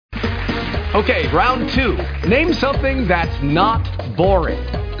Okay, round two. Name something that's not boring.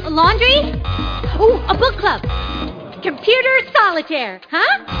 A laundry? Ooh, a book club. Computer solitaire,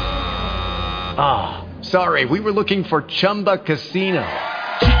 huh? Ah, sorry, we were looking for Chumba Casino.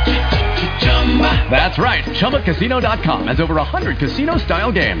 That's right, ChumbaCasino.com has over 100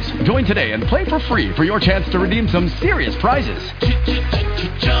 casino-style games. Join today and play for free for your chance to redeem some serious prizes.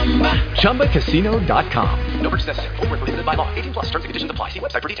 ChumbaCasino.com. No purchase necessary. Void where prohibited by law. 18 plus. Terms and conditions apply. See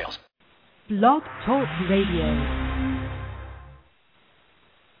website for details. Blog Talk Radio.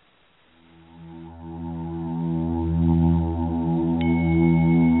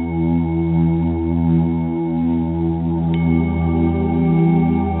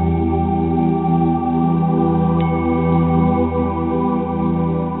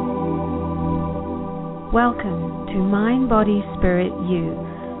 Welcome to Mind, Body, Spirit, You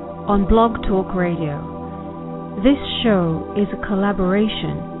on Blog Talk Radio. This show is a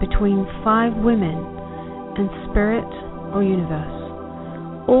collaboration between 5 women and Spirit or Universe,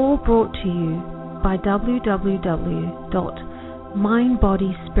 all brought to you by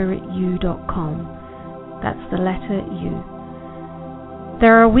www.mindbodyspiritu.com. That's the letter U.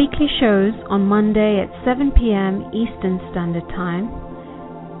 There are weekly shows on Monday at 7 p.m. Eastern Standard Time,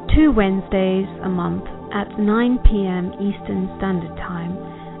 2 Wednesdays a month at 9 p.m. Eastern Standard Time,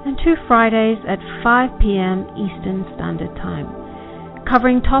 and 2 Fridays at 5 p.m. Eastern Standard Time,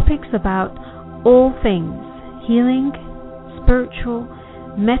 covering topics about all things healing, spiritual,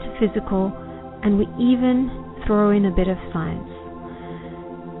 metaphysical, and we even throw in a bit of science.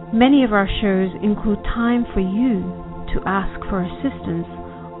 Many of our shows include time for you to ask for assistance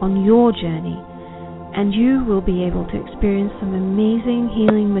on your journey, and you will be able to experience some amazing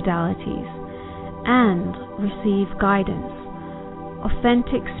healing modalities and receive guidance,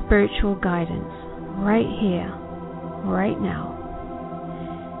 authentic spiritual guidance, right here, right now.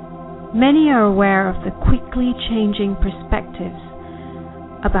 Many are aware of the quickly changing perspectives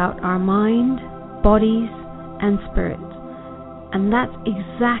about our mind, bodies, and spirit, and that's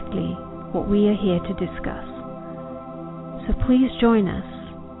exactly what we are here to discuss. So please join us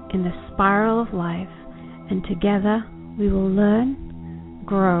in the spiral of life, and together we will learn,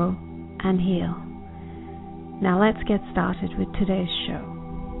 grow, and heal. Now let's get started with today's show.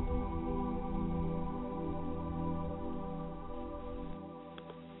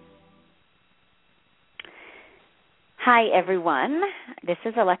 Hi everyone, this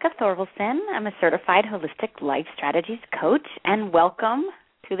is Aleka Thorvalson. I'm a certified holistic life strategies coach, and welcome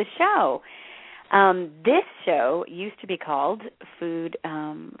to the show. This show used to be called Food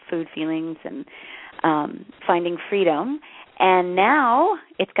Feelings and Finding Freedom, and now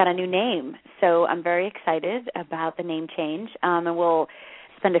it's got a new name. So I'm very excited about the name change, and we'll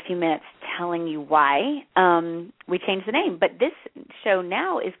spend a few minutes telling you why we changed the name. But this show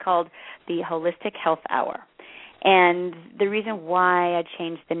now is called the Holistic Health Hour. And the reason why I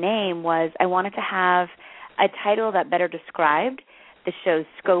changed the name was I wanted to have a title that better described the show's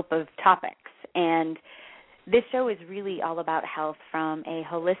scope of topics. And this show is really all about health from a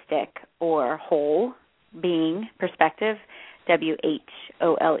holistic or whole being perspective,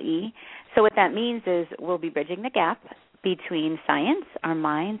 WHOLE. So what that means is we'll be bridging the gap between science, our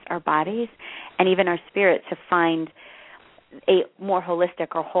minds, our bodies, and even our spirit to find a more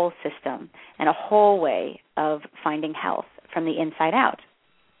holistic or whole system and a whole way of finding health from the inside out.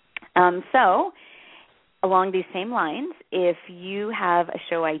 So along these same lines, if you have a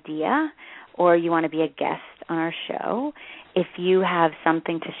show idea or you want to be a guest on our show, if you have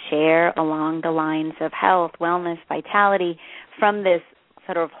something to share along the lines of health, wellness, vitality from this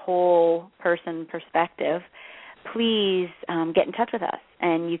sort of whole person perspective, please get in touch with us.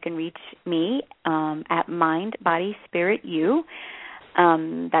 And you can reach me at Mind, Body, Spirit, You.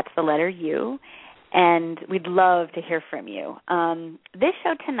 That's the letter U. And we'd love to hear from you. This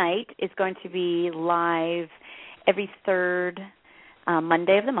show tonight is going to be live every third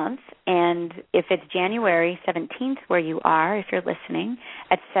Monday of the month. And if it's January 17th where you are, if you're listening,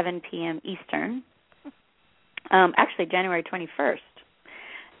 at 7 p.m. Eastern, actually January 21st,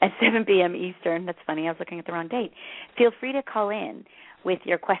 at 7 p.m. Eastern. That's funny. I was looking at the wrong date. Feel free to call in with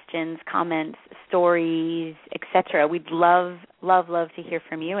your questions, comments, stories, etc. We'd love, love, love to hear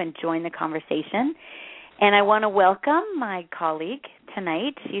from you and join the conversation. And I want to welcome my colleague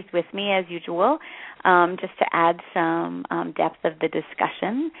tonight. She's with me as usual, just to add some depth of the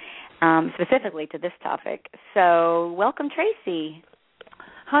discussion, specifically to this topic. So welcome, Tracy.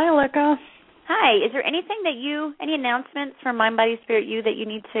 Hi, Aleka. Hi. Is there anything that any announcements from Mind, Body, Spirit, You that you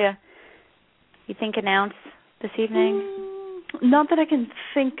need to, announce this evening? Not that I can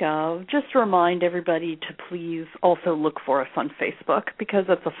think of. Just remind everybody to please also look for us on Facebook, because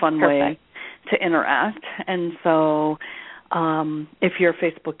that's a fun way to interact. And so if you're a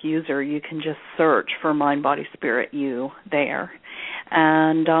Facebook user, you can just search for Mind, Body, Spirit You there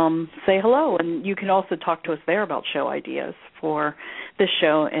and say hello. And you can also talk to us there about show ideas for this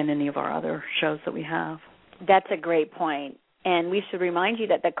show and any of our other shows that we have. That's a great point. And we should remind you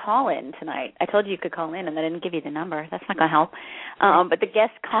that the call-in tonight, I told you could call in, and I didn't give you the number. That's not going to help. But the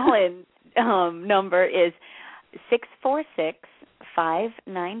guest call-in number is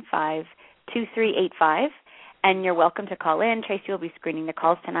 646-595-2385. And you're welcome to call in. Tracy will be screening the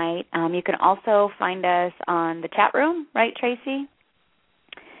calls tonight. You can also find us on the chat room, right, Tracy?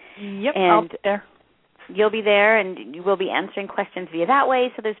 Yep, and I'll be there. You'll be there, and you will be answering questions via that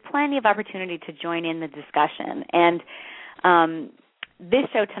way. So there's plenty of opportunity to join in the discussion. And this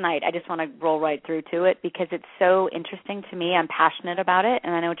show tonight, I just want to roll right through to it because it's so interesting to me. I'm passionate about it,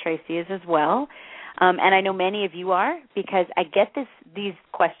 and I know Tracy is as well. And I know many of you are because I get these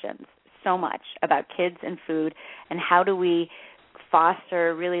questions so much about kids and food and how do we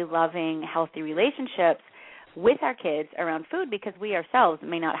foster really loving, healthy relationships with our kids around food because we ourselves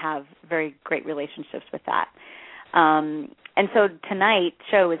may not have very great relationships with that. And so tonight's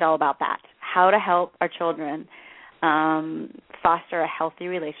show is all about that, how to help our children foster a healthy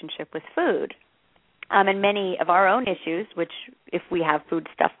relationship with food. And many of our own issues, which if we have food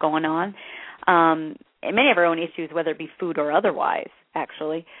stuff going on, and many of our own issues, whether it be food or otherwise,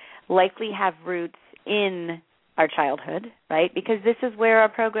 actually, likely have roots in our childhood, right? Because this is where our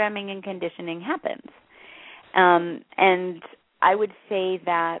programming and conditioning happens. And I would say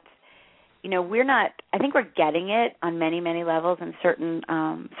that, I think we're getting it on many, many levels and certain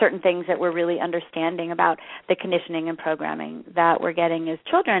things that we're really understanding about the conditioning and programming that we're getting as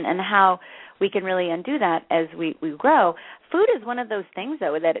children and how we can really undo that as we grow. Food is one of those things,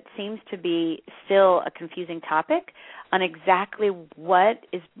 though, that it seems to be still a confusing topic on exactly what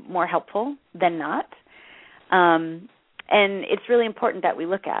is more helpful than not. And it's really important that we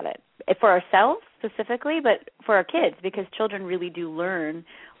look at it for ourselves specifically, but for our kids, because children really do learn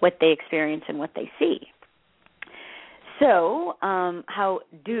what they experience and what they see. So, how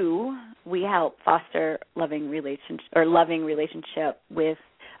do we help foster loving relationship with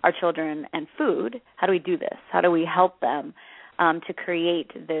our children and food? How do we do this? How do we help them to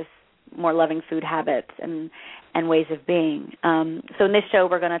create this more loving food habits and ways of being? So in this show,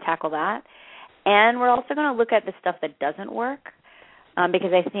 we're going to tackle that. And we're also going to look at the stuff that doesn't work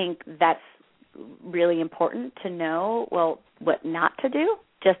because I think that's really important to know, what not to do,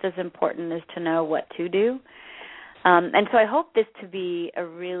 just as important as to know what to do. And so I hope this to be a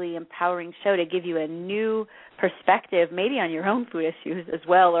really empowering show to give you a new perspective, maybe on your own food issues as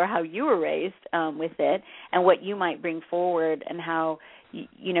well, or how you were raised with it, and what you might bring forward, and how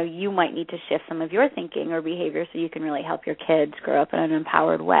you might need to shift some of your thinking or behavior so you can really help your kids grow up in an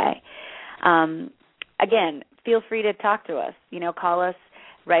empowered way. Again, feel free to talk to us. Call us,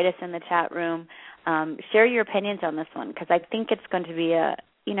 write us in the chat room, share your opinions on this one, because I think it's going to be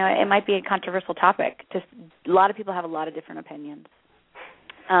it might be a controversial topic. Just a lot of people have a lot of different opinions.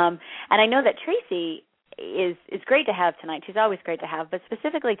 And I know that Tracy is great to have tonight. She's always great to have, but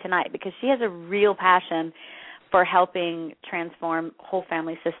specifically tonight because she has a real passion for helping transform whole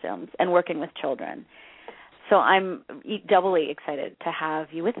family systems and working with children. So I'm doubly excited to have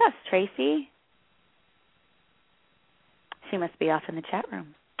you with us, Tracy. She must be off in the chat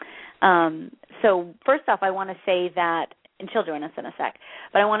room. So first off, I want to say that, and she'll join us in a sec,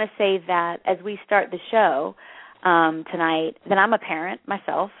 but I want to say that as we start the show tonight, that I'm a parent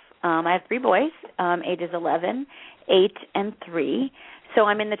myself. I have 3 boys, ages 11, 8, and 3. So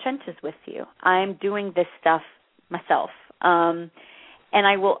I'm in the trenches with you. I'm doing this stuff myself. And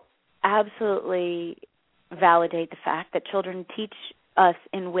I will absolutely validate the fact that children teach us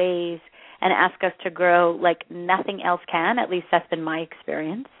in ways and ask us to grow like nothing else can. At least that's been my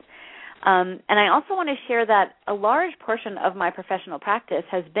experience. And I also want to share that a large portion of my professional practice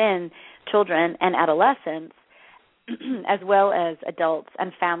has been children and adolescents, as well as adults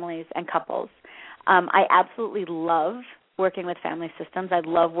and families and couples. I absolutely love working with family systems. I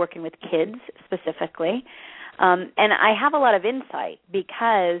love working with kids specifically. And I have a lot of insight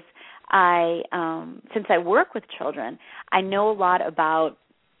because since I work with children, I know a lot about,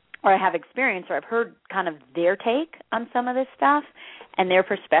 or I have experience, or I've heard kind of their take on some of this stuff and their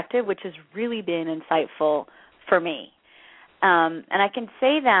perspective, which has really been insightful for me. And I can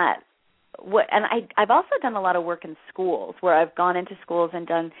say that, I've also done a lot of work in schools where I've gone into schools and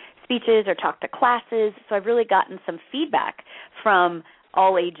done speeches or talked to classes, so I've really gotten some feedback from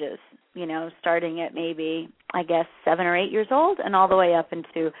all ages, starting at maybe, 7 or 8 years old and all the way up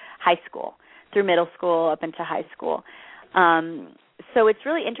into high school, through middle school, up into high school. so it's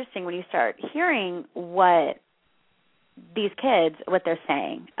really interesting when you start hearing what these kids, what they're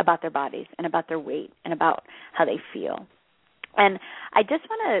saying about their bodies and about their weight and about how they feel. And I just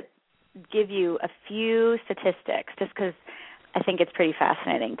want to give you a few statistics just because I think it's pretty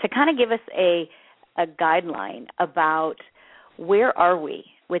fascinating to kind of give us a guideline about where are we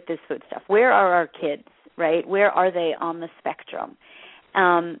with this food stuff. Where are our kids, right? Where are they on the spectrum?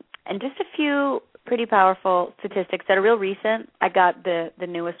 And just a few pretty powerful statistics that are real recent. I got the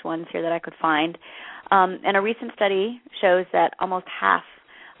newest ones here that I could find. And a recent study shows that almost half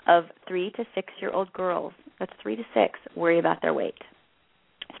of 3 to 6-year-old girls, that's 3 to 6, worry about their weight.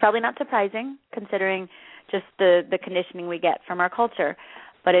 It's probably not surprising considering just the conditioning we get from our culture,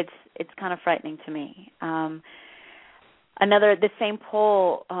 but it's kind of frightening to me. The same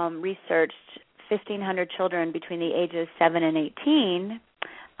poll researched 1,500 children between the ages 7 and 18.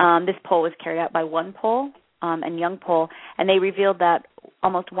 This poll was carried out by One Poll and Young Poll, and they revealed that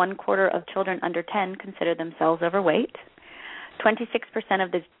almost 1/4 of children under 10 consider themselves overweight. 26%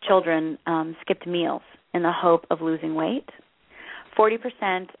 of the children skipped meals in the hope of losing weight.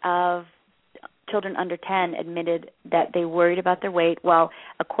 40% of children under 10 admitted that they worried about their weight, while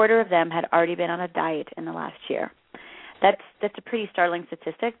 1/4 of them had already been on a diet in the last year. That's a pretty startling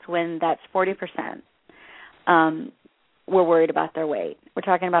statistic when that's 40% were worried about their weight. We're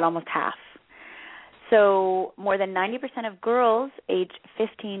talking about almost half. So more than 90% of girls aged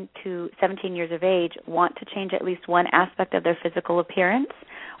 15 to 17 years of age want to change at least one aspect of their physical appearance,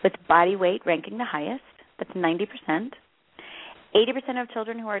 with body weight ranking the highest. That's 90%. 80% of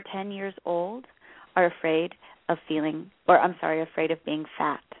children who are 10 years old are afraid of being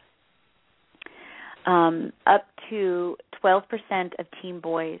fat. Up to 12% of teen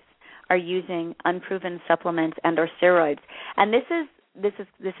boys are using unproven supplements and or steroids. And this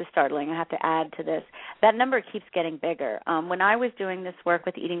is startling. I have to add to this. That number keeps getting bigger. When I was doing this work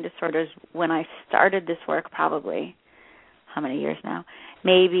with eating disorders, when I started this work, probably, how many years now?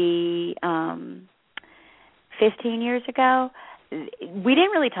 Maybe 15 years ago, we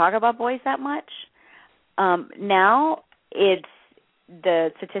didn't really talk about boys that much. Now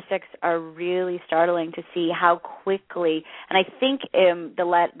the statistics are really startling to see how quickly, and I think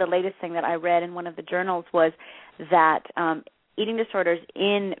the latest thing that I read in one of the journals was that eating disorders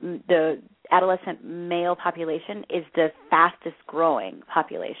in the adolescent male population is the fastest growing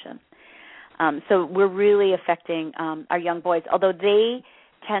population. So we're really affecting our young boys, although they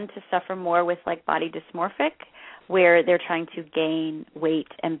tend to suffer more with like body dysmorphic, where they're trying to gain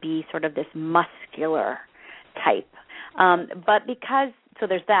weight and be sort of this muscular type. So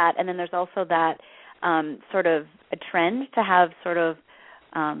there's that, and then there's also that sort of a trend to have sort of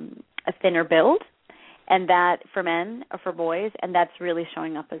a thinner build, and that for men or for boys, and that's really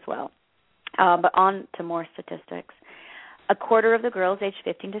showing up as well. But on to more statistics. 1/4 of the girls aged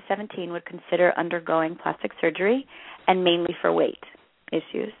 15 to 17 would consider undergoing plastic surgery, and mainly for weight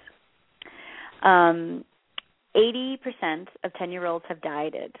issues. 80% of 10-year-olds have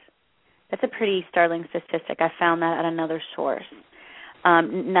dieted. That's a pretty startling statistic. I found that at another source.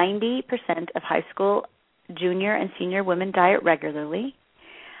 90% of high school junior and senior women diet regularly.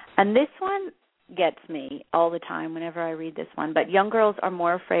 And this one gets me all the time whenever I read this one. But young girls are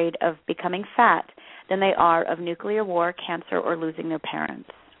more afraid of becoming fat than they are of nuclear war, cancer, or losing their parents.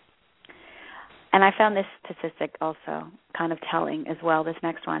 And I found this statistic also kind of telling as well, this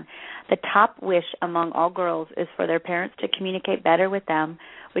next one. The top wish among all girls is for their parents to communicate better with them,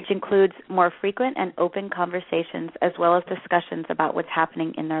 which includes more frequent and open conversations as well as discussions about what's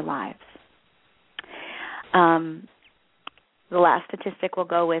happening in their lives. The last statistic we'll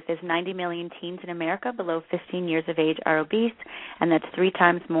go with is 90 million teens in America below 15 years of age are obese, and that's 3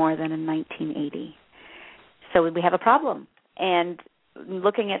 times more than in 1980. So we have a problem. And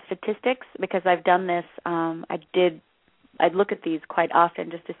looking at statistics, because I've done this, I look at these quite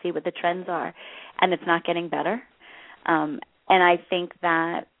often just to see what the trends are, and it's not getting better. And I think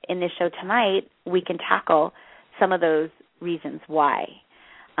that in this show tonight, we can tackle some of those reasons why.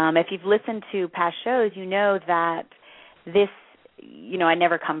 If you've listened to past shows, you know that this, I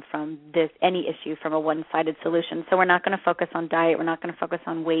never come from any issue from a one-sided solution. So we're not going to focus on diet. We're not going to focus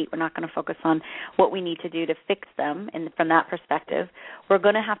on weight. We're not going to focus on what we need to do to fix them. And from that perspective, we're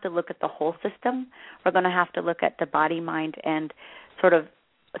going to have to look at the whole system. We're going to have to look at the body, mind, and sort of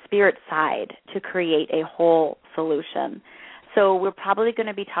spirit side to create a whole solution. So we're probably going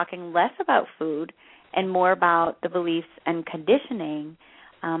to be talking less about food and more about the beliefs and conditioning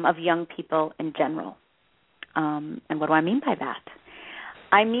of young people in general. And what do I mean by that?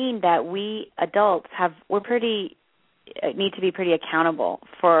 I mean that we adults need to be pretty accountable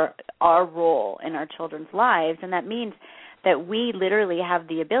for our role in our children's lives, and that means that we literally have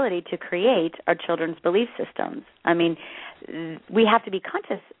the ability to create our children's belief systems. I mean, we have to be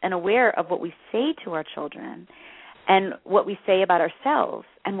conscious and aware of what we say to our children and what we say about ourselves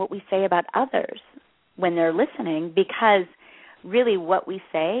and what we say about others when they're listening, because really what we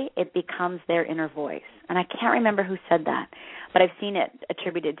say, it becomes their inner voice. And I can't remember who said that, but I've seen it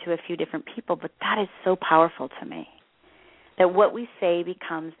attributed to a few different people, but that is so powerful to me, that what we say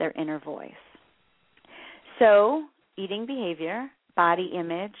becomes their inner voice. So eating behavior, body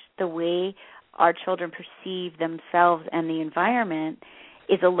image, the way our children perceive themselves and the environment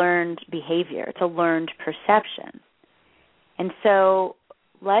is a learned behavior. It's a learned perception. And so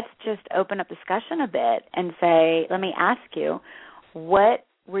let's just open up discussion a bit and say, let me ask you, what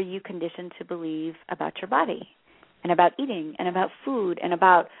were you conditioned to believe about your body and about eating and about food and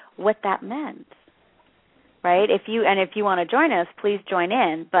about what that meant, right? If you want to join us, please join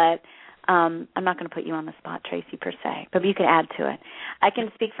in, but I'm not going to put you on the spot, Tracy, per se, but you can add to it. I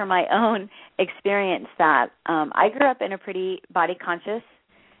can speak from my own experience that I grew up in a pretty body-conscious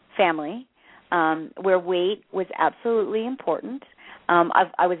family where weight was absolutely important.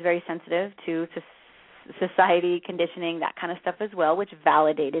 I was very sensitive to society conditioning, that kind of stuff as well, which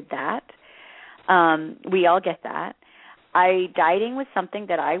validated that. We all get that. Dieting was something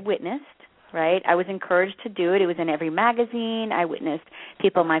that I witnessed, right? I was encouraged to do it. It was in every magazine. I witnessed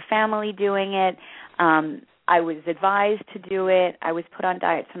people in my family doing it. I was advised to do it. I was put on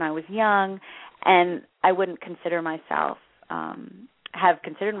diets when I was young, and I wouldn't consider myself, have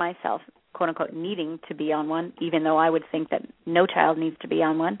considered myself, quote unquote, needing to be on one, even though I would think that no child needs to be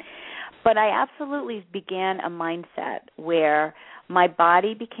on one. But I absolutely began a mindset where my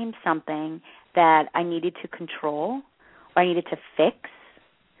body became something that I needed to control or I needed to fix.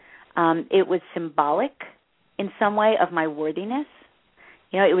 It was symbolic in some way of my worthiness.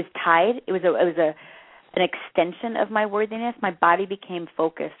 You know, it was tied. It was an extension of my worthiness. My body became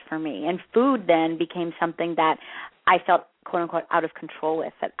focused for me. And food then became something that I felt, quote unquote, out of control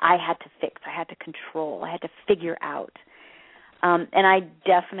with, that I had to fix, I had to control, I had to figure out. And I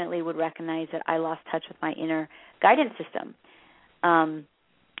definitely would recognize that I lost touch with my inner guidance system.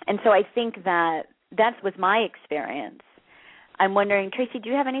 And so I think that was my experience. I'm wondering, Tracy, do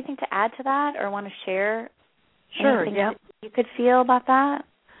you have anything to add to that or want to share? Sure, yeah. You could feel about that?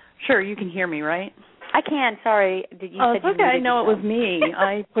 Sure, you can hear me, right? I can. Sorry. It's okay. No, it was me.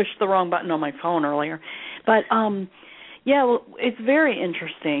 I pushed the wrong button on my phone earlier. But, yeah, well, it's very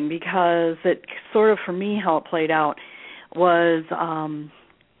interesting because it sort of, for me, how it played out was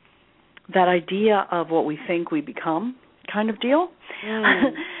that idea of what we think we become kind of deal.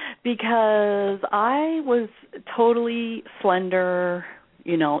 Because I was totally slender,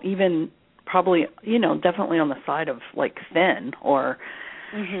 you know, even probably, you know, definitely on the side of like thin or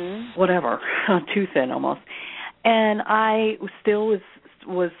whatever, too thin almost. And I still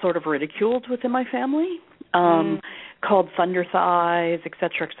was sort of ridiculed within my family, called thunder thighs, et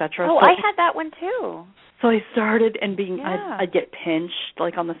cetera, et cetera. Oh, so, I had that one too. So I started and I'd get pinched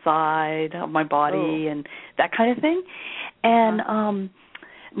like on the side of my body and that kind of thing. And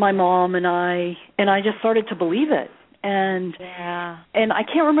my mom and I just started to believe it. And I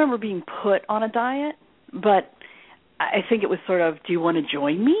can't remember being put on a diet, but I think it was sort of, do you want to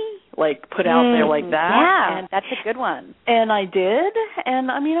join me? Like put out there like that. Yeah, and that's a good one. And I did.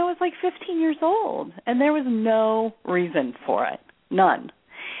 And I mean, I was like 15 years old, and there was no reason for it. None.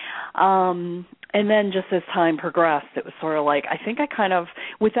 And then just as time progressed, it was sort of like, I think I kind of,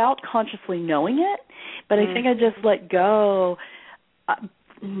 without consciously knowing it, but I think I just let go.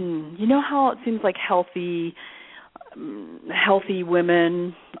 You know how it seems like healthy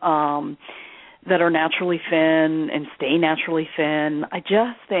women that are naturally thin and stay naturally thin, I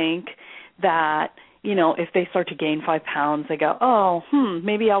just think that, you know, if they start to gain 5 pounds, they go,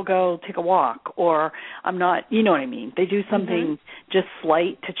 maybe I'll go take a walk, or I'm not, you know what I mean? They do something just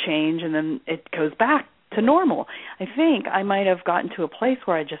slight to change, and then it goes back to normal. I think I might have gotten to a place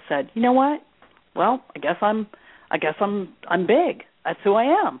where I just said, you know what? Well, I guess I'm big. That's who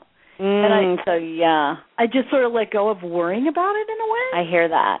I am. And I just sort of let go of worrying about it in a way. I hear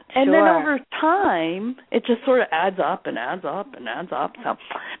that. And then over time, it just sort of adds up and adds up and adds up. So,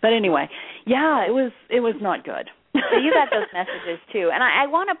 but anyway, yeah, it was not good. So you got those messages too. And I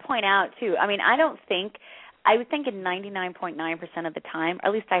want to point out too, I mean, I would think in 99.9% of the time, or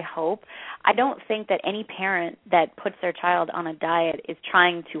at least I hope, I don't think that any parent that puts their child on a diet is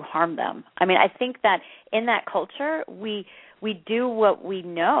trying to harm them. I mean, I think that in that culture, we do what we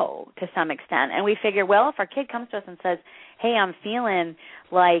know to some extent, and we figure, well, if our kid comes to us and says, hey, I'm feeling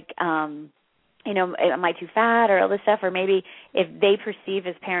like, you know, am I too fat or all this stuff, or maybe if they perceive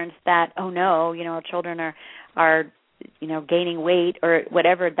as parents that, oh, no, you know, our children are gaining weight or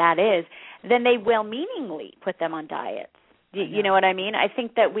whatever that is, then they well-meaningly put them on diets. You know what I mean? I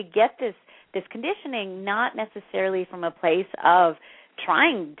think that we get this conditioning not necessarily from a place of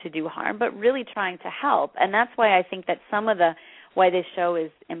trying to do harm, but really trying to help. And that's why I think that why this show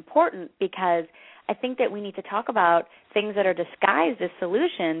is important, because I think that we need to talk about things that are disguised as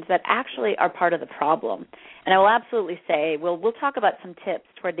solutions that actually are part of the problem. And I will absolutely say, we'll talk about some tips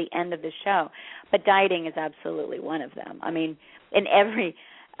toward the end of the show, but dieting is absolutely one of them. I mean, in every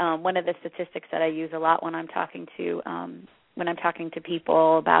one of the statistics that I use a lot when I'm talking to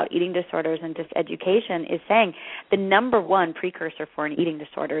people about eating disorders and just education is saying the number one precursor for an eating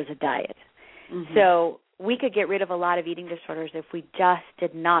disorder is a diet. Mm-hmm. So we could get rid of a lot of eating disorders if we just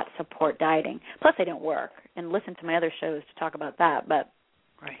did not support dieting. Plus, they don't work. And listen to my other shows to talk about that. But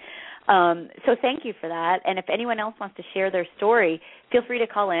right. So thank you for that. And if anyone else wants to share their story, feel free to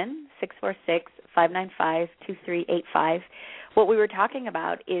call in, 646-595-2385. What we were talking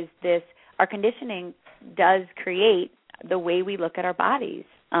about is our conditioning does create the way we look at our bodies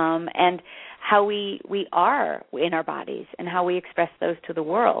and how we are in our bodies and how we express those to the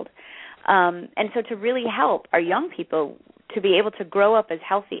world. And so to really help our young people to be able to grow up as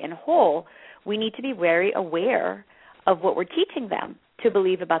healthy and whole, we need to be very aware of what we're teaching them to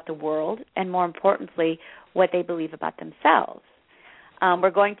believe about the world and, more importantly, what they believe about themselves.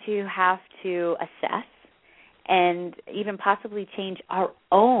 We're going to have to assess and even possibly change our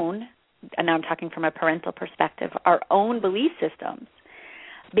own, and now I'm talking from a parental perspective, our own belief systems,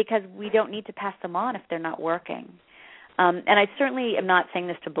 because we don't need to pass them on if they're not working. And I certainly am not saying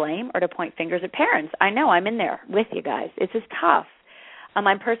this to blame or to point fingers at parents. I know I'm in there with you guys. It's just tough.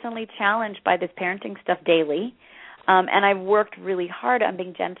 I'm personally challenged by this parenting stuff daily, and I've worked really hard on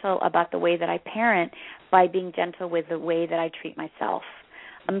being gentle about the way that I parent by being gentle with the way that I treat myself.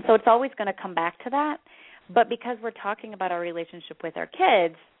 So it's always going to come back to that. But because we're talking about our relationship with our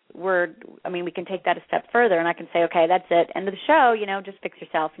kids, we can take that a step further, and I can say, okay, that's it. End of the show, just fix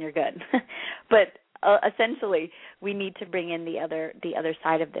yourself and you're good. But essentially, we need to bring in the other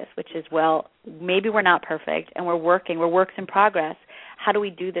side of this, which is, well, maybe we're not perfect and we're works in progress. How do we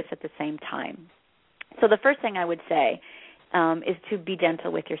do this at the same time? So the first thing I would say is to be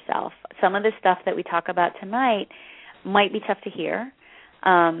gentle with yourself. Some of the stuff that we talk about tonight might be tough to hear,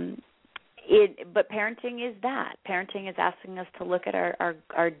 but parenting is that. Parenting is asking us to look at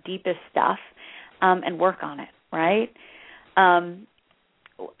our deepest stuff and work on it, right?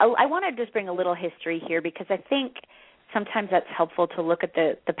 I want to just bring a little history here because I think sometimes that's helpful to look at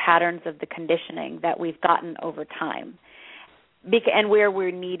the patterns of the conditioning that we've gotten over time and where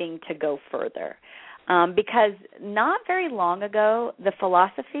we're needing to go further. Because not very long ago, the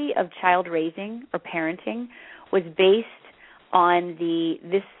philosophy of child raising or parenting was based on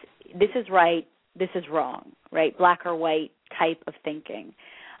this is right, this is wrong, right, black or white type of thinking.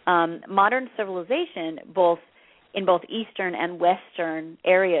 Modern civilization, in both Eastern and Western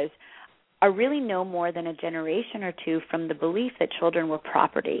areas, are really no more than a generation or two from the belief that children were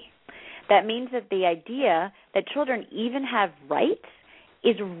property. That means that the idea that children even have rights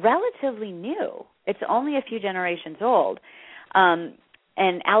is relatively new. It's only a few generations old. And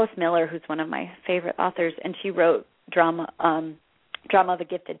Alice Miller, who's one of my favorite authors, and she wrote Drama of a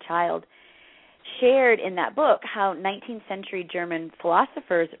Gifted Child, shared in that book how 19th century German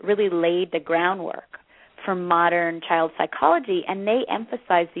philosophers really laid the groundwork for modern child psychology, and they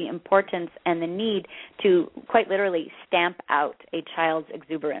emphasize the importance and the need to quite literally stamp out a child's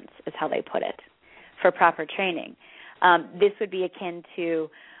exuberance, is how they put it, for proper training. This would be akin to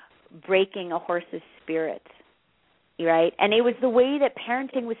breaking a horse's spirit, right? And it was the way that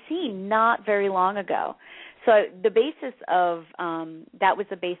parenting was seen not very long ago. So the basis of that was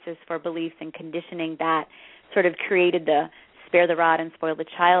the basis for beliefs and conditioning that sort of created the spare the rod and spoil the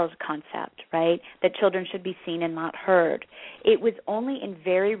child concept, right? That children should be seen and not heard. It was only in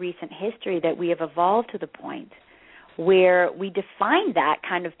very recent history that we have evolved to the point where we define that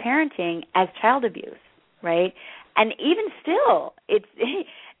kind of parenting as child abuse, right? And even still,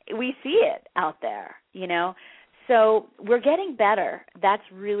 we see it out there, So we're getting better. That's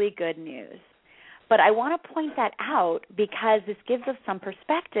really good news. But I want to point that out because this gives us some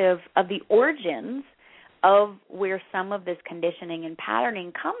perspective of the origins of where some of this conditioning and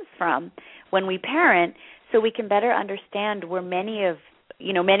patterning comes from when we parent, so we can better understand where many of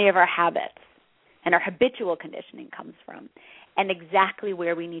our habits and our habitual conditioning comes from, and exactly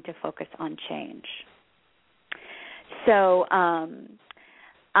where we need to focus on change. So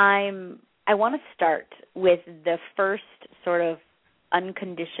I want to start with the first sort of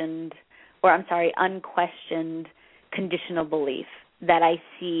unquestioned conditional belief that I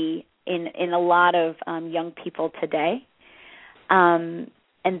see in a lot of young people today. And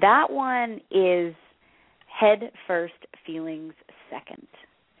that one is head first, feelings second.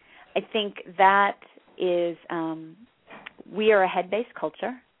 I think that is, we are a head-based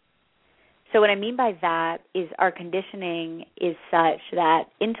culture. So what I mean by that is our conditioning is such that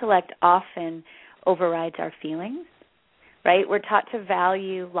intellect often overrides our feelings, right? We're taught to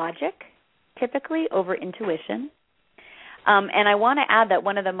value logic, typically, over intuition. And I want to add that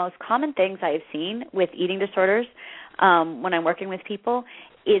one of the most common things I have seen with eating disorders when I'm working with people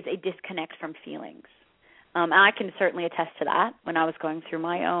is a disconnect from feelings. And I can certainly attest to that when I was going through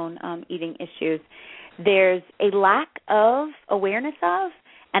my own eating issues. There's a lack of awareness of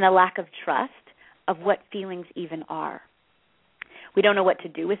and a lack of trust of what feelings even are. We don't know what to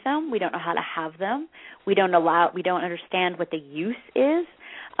do with them. We don't know how to have them. We don't understand what the use is.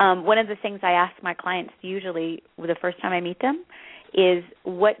 One of the things I ask my clients usually the first time I meet them is,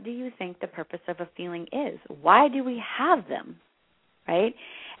 what do you think the purpose of a feeling is? Why do we have them, right?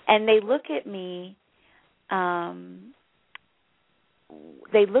 And they look at me.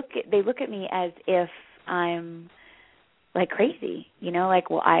 They look at me as if I'm like crazy, like,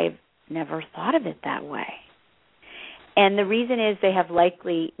 well, I've never thought of it that way. And the reason is they have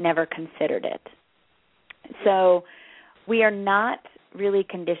likely never considered it. So we are not really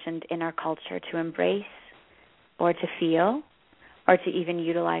conditioned in our culture to embrace or to feel or to even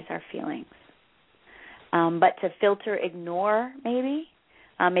utilize our feelings. But to filter, ignore maybe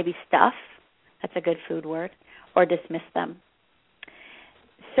stuff, that's a good food word, or dismiss them.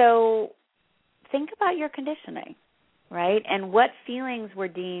 So think about your conditioning, right? And what feelings were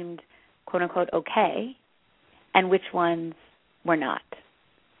deemed, quote unquote, okay, and which ones were not.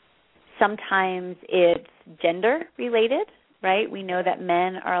 Sometimes it's gender related, right? We know that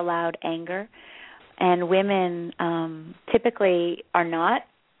men are allowed anger and women typically are not.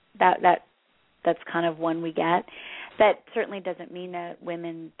 That's kind of one we get. That certainly doesn't mean that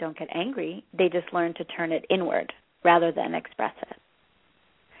women don't get angry. They just learn to turn it inward rather than express it.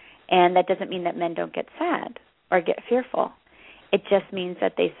 And that doesn't mean that men don't get sad or get fearful. It just means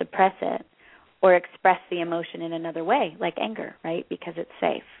that they suppress it or express the emotion in another way, like anger, right? Because it's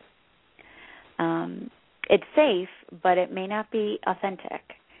safe. It's safe, but it may not be authentic.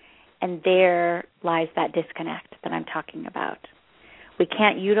 And there lies that disconnect that I'm talking about. We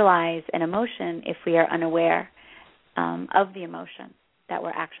can't utilize an emotion if we are unaware of the emotion that we're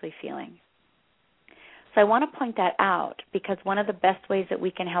actually feeling. So I want to point that out because one of the best ways that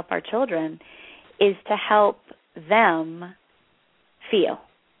we can help our children is to help them feel.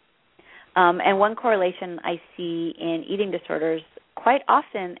 And one correlation I see in eating disorders quite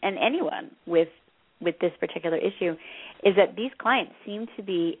often, and anyone with this particular issue, is that these clients seem to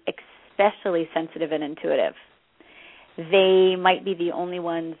be especially sensitive and intuitive. They might be the only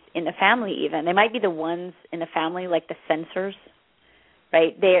ones in the family even. They might be the ones in the family like the sensors,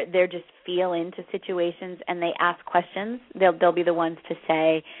 right? They're just feel into situations and they ask questions. They'll be the ones to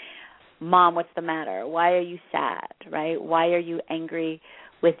say, Mom, what's the matter? Why are you sad, right? Why are you angry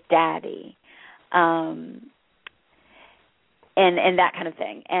with Daddy? And that kind of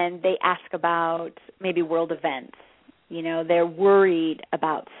thing. And they ask about maybe world events. They're worried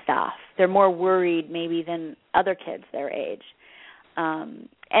about stuff. They're more worried maybe than other kids their age.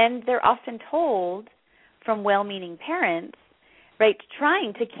 And they're often told from well-meaning parents, right,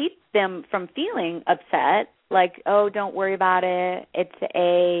 trying to keep them from feeling upset, like, oh, don't worry about it. It's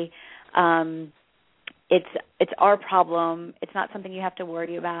our problem. It's not something you have to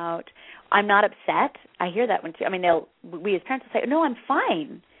worry about. I'm not upset. I hear that one too. I mean, we as parents will say, no, I'm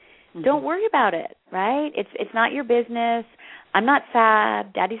fine. Mm-hmm. Don't worry about it, right? It's not your business. I'm not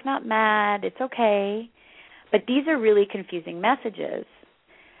sad. Daddy's not mad. It's okay. But these are really confusing messages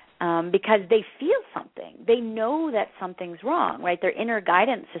because they feel something. They know that something's wrong, right? Their inner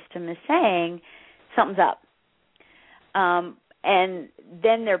guidance system is saying something's up. And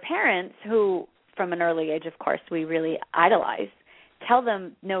then their parents, who from an early age, of course, we really idolize, tell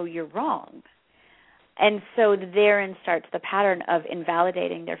them, no, you're wrong. And so therein starts the pattern of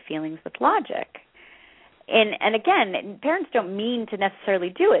invalidating their feelings with logic. And again, parents don't mean to necessarily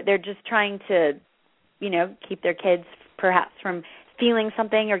do it. They're just trying to, keep their kids perhaps from feeling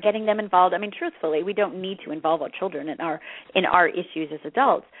something or getting them involved. I mean, truthfully, we don't need to involve our children in our issues as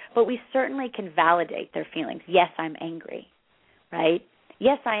adults, but we certainly can validate their feelings. Yes, I'm angry, right?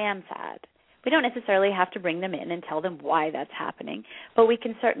 Yes, I am sad. We don't necessarily have to bring them in and tell them why that's happening, but we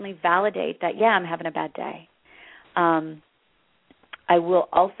can certainly validate that, yeah, I'm having a bad day. I will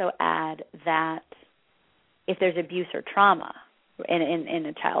also add that if there's abuse or trauma in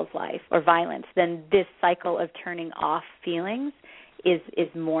a child's life or violence, then this cycle of turning off feelings is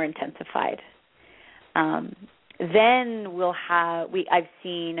more intensified. Then I've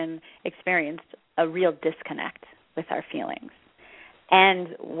seen and experienced a real disconnect with our feelings and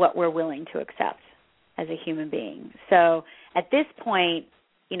what we're willing to accept as a human being. So at this point,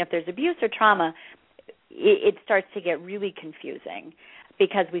 if there's abuse or trauma, it starts to get really confusing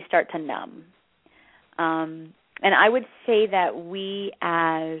because we start to numb. And I would say that we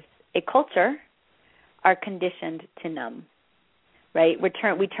as a culture are conditioned to numb, right? We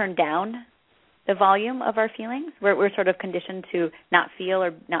turn down the volume of our feelings. We're sort of conditioned to not feel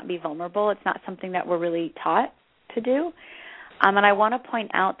or not be vulnerable. It's not something that we're really taught to do. And I want to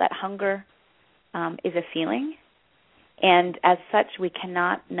point out that hunger is a feeling, and as such, we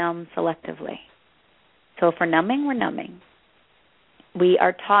cannot numb selectively. So if we're numbing, we're numbing. We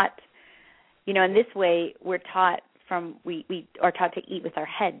are taught, in this way, we are taught to eat with our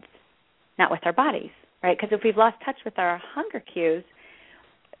heads, not with our bodies, right? Because if we've lost touch with our hunger cues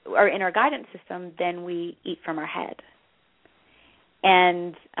or in our guidance system, then we eat from our head.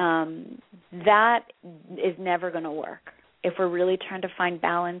 And that is never going to work. If we're really trying to find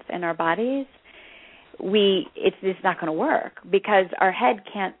balance in our bodies, it's not going to work because our head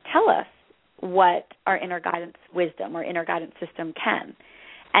can't tell us what our inner guidance wisdom or inner guidance system can.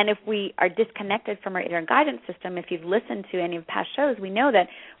 And if we are disconnected from our inner guidance system, if you've listened to any of past shows, we know that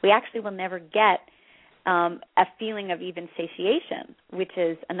we actually will never get a feeling of even satiation, which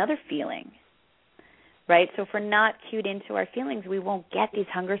is another feeling, right? So if we're not cued into our feelings, we won't get these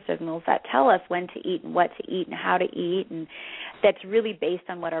hunger signals that tell us when to eat and what to eat and how to eat, and that's really based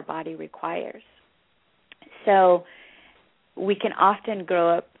on what our body requires. So we can often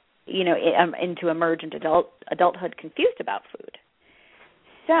grow up, into emerge into adulthood confused about food.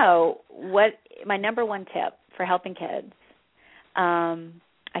 So my number one tip for helping kids,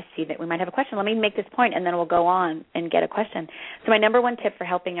 I see that we might have a question. Let me make this point, and then we'll go on and get a question. So my number one tip for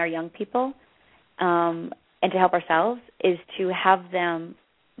helping our young people and to help ourselves is to have them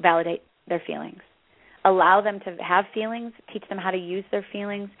validate their feelings. Allow them to have feelings, teach them how to use their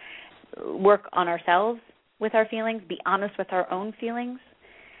feelings, work on ourselves with our feelings, be honest with our own feelings,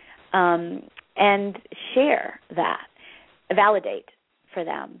 and share that, validate for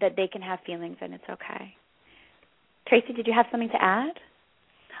them that they can have feelings and it's okay. Tracy, did you have something to add?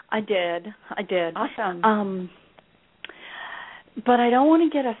 I did. Awesome. But I don't want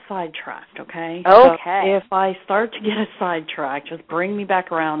to get us sidetracked, okay? Okay. So if I start to get us sidetracked, just bring me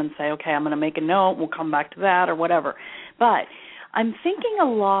back around and say, okay, I'm going to make a note, we'll come back to that or whatever. But I'm thinking a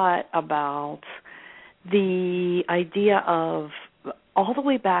lot about the idea of all the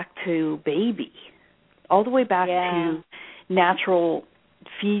way back to baby, all the way back to natural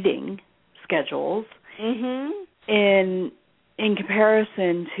feeding schedules in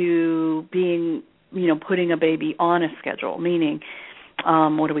comparison to being, putting a baby on a schedule, meaning,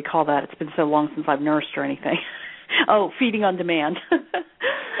 what do we call that? It's been so long since I've nursed or anything. Feeding on demand.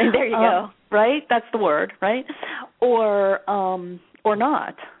 There you go. Right? That's the word, right? Or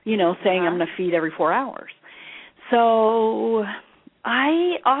not, saying I'm going to feed every 4 hours. So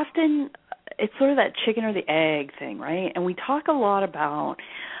I often, it's sort of that chicken or the egg thing, right? And we talk a lot about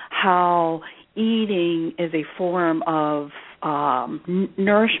how eating is a form of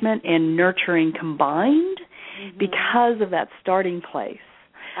nourishment and nurturing combined because of that starting place.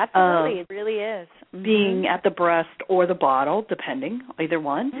 Absolutely, it really is. Being at the breast or the bottle, depending, either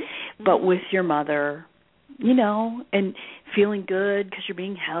one, but with your mother, and feeling good because you're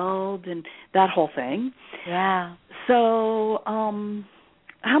being held and that whole thing. Yeah. So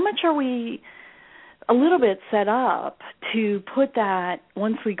how much are we a little bit set up to put that,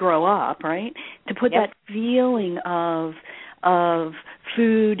 once we grow up, right, to put that feeling of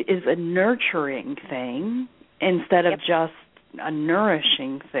food is a nurturing thing instead of just a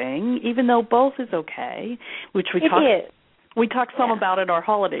nourishing thing, even though both is okay, which we talked some about in our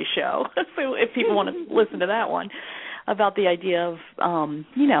holiday show. So if people want to listen to that one, about the idea of, are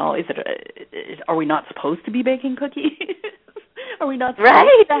we not supposed to be baking cookies? Are we not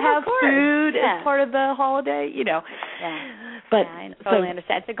supposed to have food as part of the holiday? Yeah. But I totally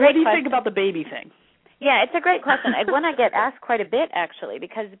understand. It's a great what do you question. think about the baby thing? Yeah, it's a great question. One I get asked quite a bit, actually,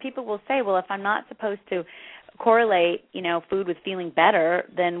 because people will say, well, if I'm not supposed to correlate, food with feeling better,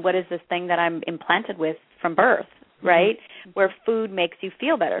 then what is this thing that I'm implanted with from birth, right? Where food makes you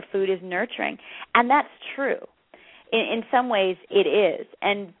feel better. Food is nurturing. And that's true. In some ways, it is.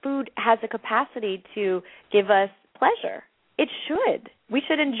 And food has a capacity to give us pleasure. It should. We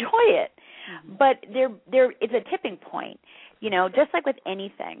should enjoy it. But there is a tipping point. Just like with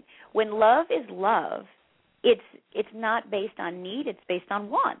anything, when love is love, it's not based on need, it's based on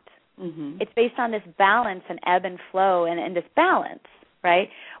want. It's based on this balance and ebb and flow and this balance. right?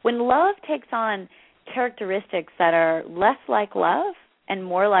 When love takes on characteristics that are less like love and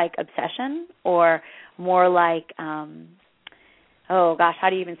more like obsession or more like, how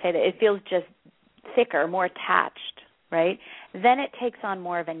do you even say that? It feels just thicker, more attached, right? Then it takes on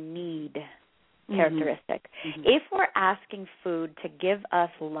more of a need characteristic. Mm-hmm. If we're asking food to give us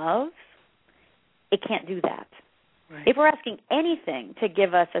love, it can't do that. Right. If we're asking anything to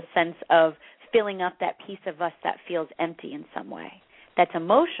give us a sense of filling up that piece of us that feels empty in some way, that's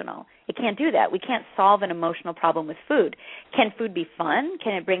emotional, it can't do that. We can't solve an emotional problem with food. Can food be fun?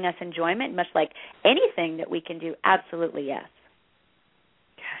 Can it bring us enjoyment? Much like anything that we can do, absolutely yes.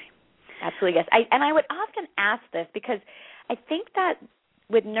 Okay. Absolutely yes. I would often ask this because I think that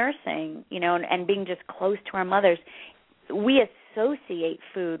with nursing, and being just close to our mothers, we associate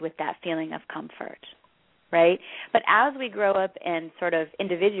food with that feeling of comfort, right? But as we grow up and sort of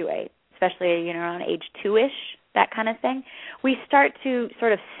individuate, especially, around age 2-ish, that kind of thing, we start to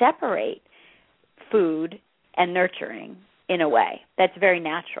sort of separate food and nurturing in a way that's very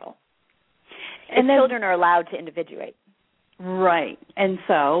natural. And children are allowed to individuate. Right. And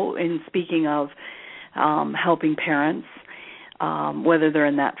so, in speaking of helping parents, whether they're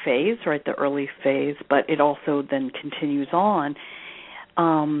in that phase, right, the early phase, but it also then continues on,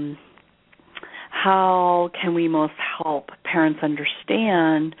 how can we most help parents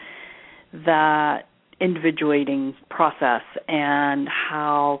understand that individuating process, and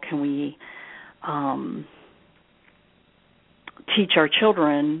how can we teach our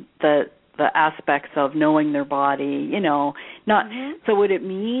children the aspects of knowing their body, So would it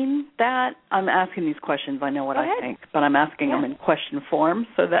mean that, I'm asking these questions, I know what I think, but I'm asking them in question form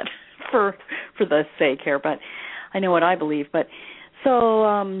so that for the sake here, but I know what I believe. But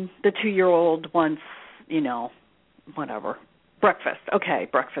so the 2-year-old wants, whatever, breakfast. Okay,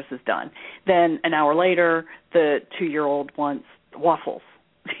 breakfast is done. Then an hour later, the 2-year-old wants waffles.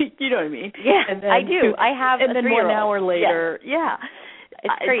 You know what I mean? Yeah, and then I do. I have and a then 3-year-old. 1 hour later, yeah.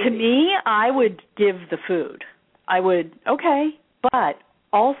 It's crazy. To me, I would give the food. I would, but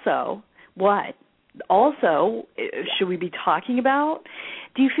also, what? Also, should we be talking about,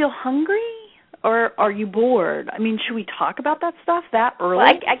 do you feel hungry or are you bored? I mean, should we talk about that stuff that early?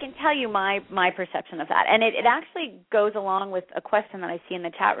 Well, I can tell you my perception of that. And it actually goes along with a question that I see in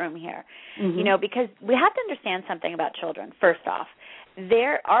the chat room here. Mm-hmm. Because we have to understand something about children, first off.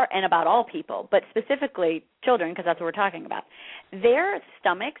 And about all people, but specifically children, because that's what we're talking about, their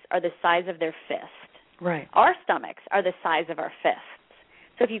stomachs are the size of their fist. Right. Our stomachs are the size of our fists.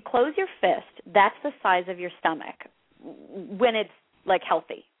 So if you close your fist, that's the size of your stomach when it's,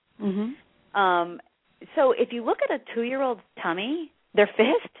 healthy. Mm-hmm. So if you look at a 2-year-old's tummy, their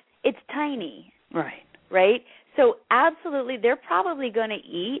fist, it's tiny. Right. Right? So absolutely, they're probably going to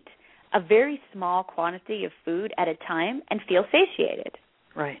eat a very small quantity of food at a time and feel satiated.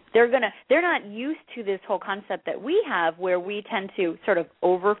 Right. They're not used to this whole concept that we have where we tend to sort of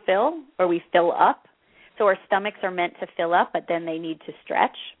overfill or we fill up. So our stomachs are meant to fill up, but then they need to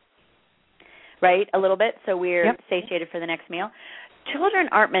stretch, right, a little bit, so we're satiated for the next meal. Children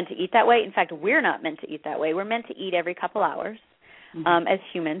aren't meant to eat that way. In fact, we're not meant to eat that way. We're meant to eat every couple hours as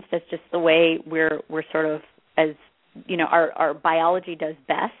humans. That's just the way we're sort of, as our biology does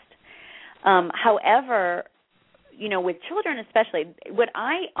best. However, with children especially, what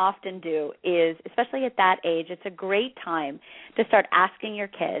I often do is, especially at that age, it's a great time to start asking your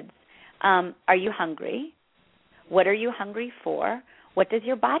kids, are you hungry? What are you hungry for? What does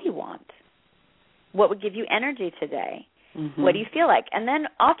your body want? What would give you energy today? Mm-hmm. What do you feel like? And then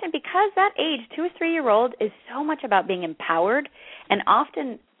often, because that age, 2 or 3-year-old, is so much about being empowered, and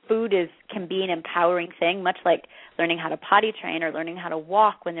often food can be an empowering thing, much like learning how to potty train or learning how to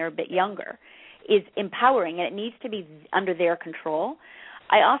walk when they're a bit younger, is empowering, and it needs to be under their control.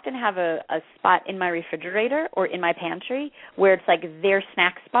 I often have a spot in my refrigerator or in my pantry where it's like their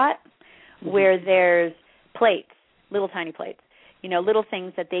snack spot, where there's plates, little tiny plates, little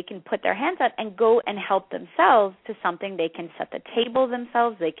things that they can put their hands on and go and help themselves to something. They can set the table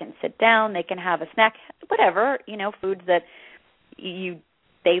themselves, they can sit down, they can have a snack, whatever, foods that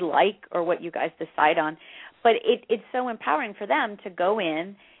they like or what you guys decide on. But it's so empowering for them to go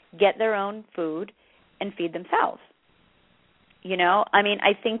in, get their own food, and feed themselves.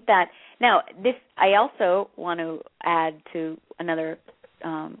 I think that now this. I also want to add to another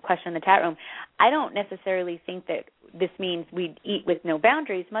question in the chat room. I don't necessarily think that this means we eat with no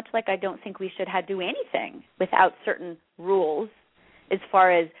boundaries, much like I don't think we should do anything without certain rules as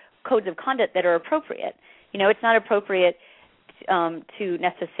far as codes of conduct that are appropriate. It's not appropriate to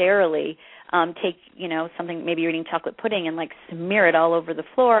necessarily take, something, maybe you're eating chocolate pudding and smear it all over the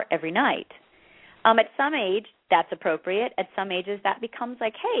floor every night. At some age, that's appropriate. At some ages, that becomes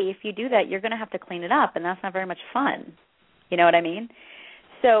like, hey, if you do that, you're going to have to clean it up, and that's not very much fun. You know what I mean?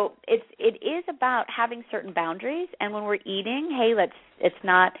 So it is about having certain boundaries, and when we're eating, hey, let's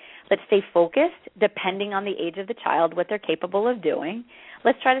stay focused, depending on the age of the child, what they're capable of doing.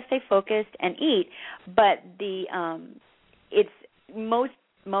 Let's try to stay focused and eat. But it's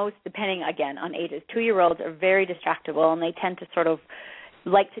most depending, again, on ages. 2-year-olds are very distractible, and they tend to sort of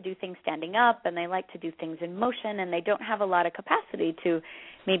like to do things standing up, and they like to do things in motion, and they don't have a lot of capacity to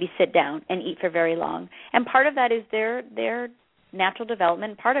maybe sit down and eat for very long. And part of that is their natural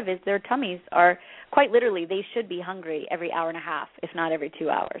development. Part of it is their tummies are, quite literally, they should be hungry every hour and a half, if not every 2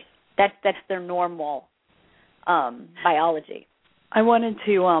 hours. That's their normal biology. I wanted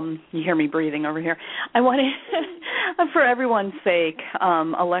to, you hear me breathing over here. I wanted, for everyone's sake,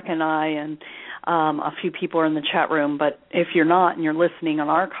 Aleka and I and a few people are in the chat room, but if you're not and you're listening on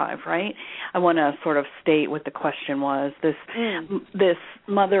archive, right, I want to sort of state what the question was. This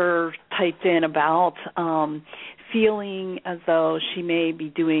mother typed in about feeling as though she may be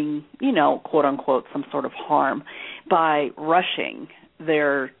doing, quote unquote, some sort of harm by rushing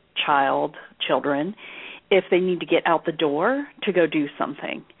their children if they need to get out the door to go do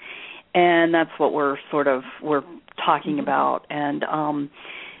something. And that's what we're talking about. And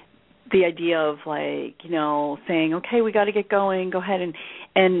the idea of saying, okay, we got to get going, go ahead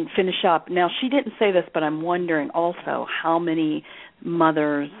and finish up. Now, she didn't say this, but I'm wondering also how many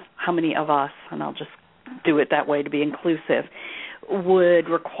mothers, how many of us, and I'll just do it that way to be inclusive, would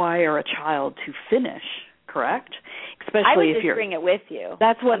require a child to finish, correct? Especially I would if just you're bring it with you.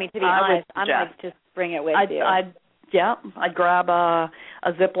 That's what to be honest, I'm going to just bring it with you. I'd grab a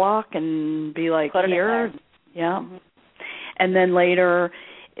Ziploc and be like, put here. It yeah. Mm-hmm. And then later,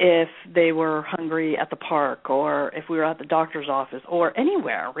 if they were hungry at the park or if we were at the doctor's office or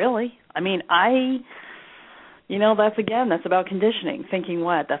anywhere, really. I mean, that's about conditioning, thinking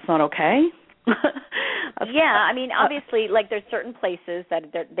what? That's not okay? Yeah, I mean, obviously, there's certain places that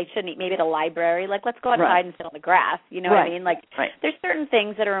they shouldn't eat. Maybe the library. Let's go outside and sit on the grass. You know what I mean? There's certain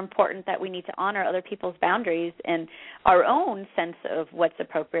things that are important that we need to honor other people's boundaries and our own sense of what's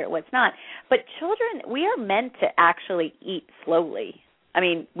appropriate, what's not. But children, we are meant to actually eat slowly. I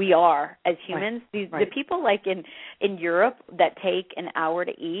mean, we are as humans. The people in Europe that take an hour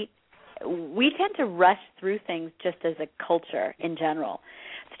to eat, we tend to rush through things just as a culture in general.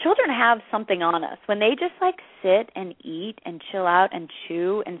 Children have something on us. When they just sit and eat and chill out and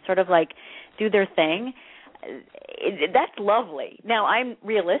chew and sort of do their thing, that's lovely. Now, I'm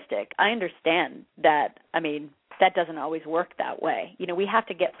realistic. I understand that, that doesn't always work that way. We have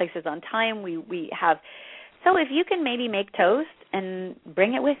to get places on time. We have, so if you can maybe make toast and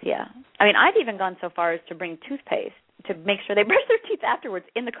bring it with you. I've even gone so far as to bring toothpaste to make sure they brush their teeth afterwards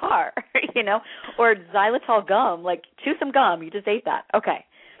in the car, or xylitol gum, chew some gum. You just ate that. Okay.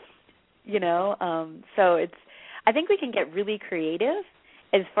 So I think we can get really creative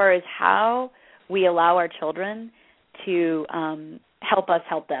as far as how we allow our children to help us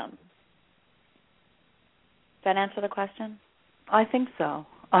help them. Does that answer the question? I think so.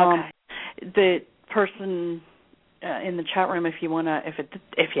 Okay. The person in the chat room, if you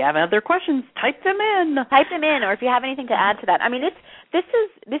have other questions, type them in. Or if you have anything to add to that.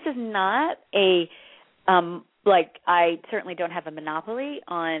 This is not a I certainly don't have a monopoly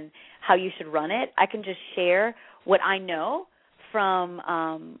on how you should run it. I can just share what I know from,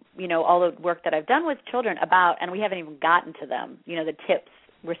 all the work that I've done with children about, and we haven't even gotten to them, the tips.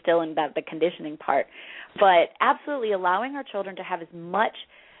 We're still in the conditioning part. But absolutely allowing our children to have as much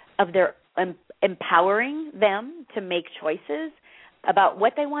of their empowering them to make choices about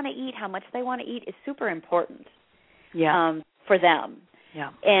what they want to eat, how much they want to eat is super important for them. Yeah.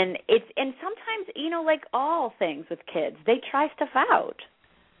 And sometimes, like all things with kids, they try stuff out.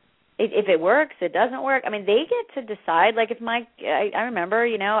 If it works, it doesn't work. They get to decide. I remember,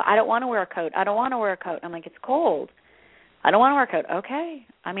 I don't want to wear a coat. I don't want to wear a coat. I'm like, it's cold. I don't want to wear a coat. Okay.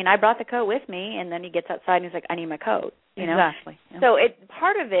 I brought the coat with me, and then he gets outside and he's like, I need my coat. Exactly. Yeah. So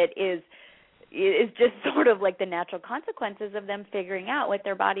part of it is just sort of the natural consequences of them figuring out what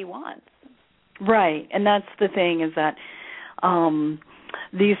their body wants. Right. And that's the thing is that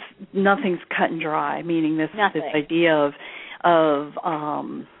nothing's cut and dry, meaning this idea of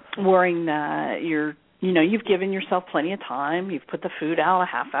worrying that you've given yourself plenty of time, you've put the food out a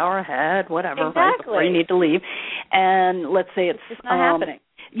half hour ahead, whatever, right before you need to leave, and let's say it's just not happening.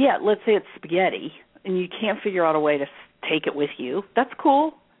 Yeah, let's say it's spaghetti, and you can't figure out a way to take it with you. That's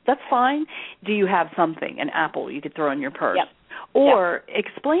cool. That's fine. Do you have something, an apple you could throw in your purse? Yep. Or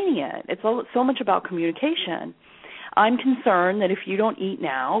explaining it. It's so much about communication. I'm concerned that if you don't eat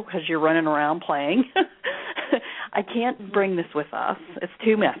now because you're running around playing, I can't bring this with us. It's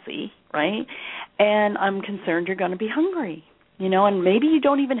too messy, right? And I'm concerned you're going to be hungry, and maybe you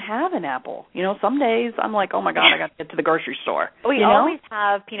don't even have an apple. Some days I'm like, oh, my God, I got to get to the grocery store. We always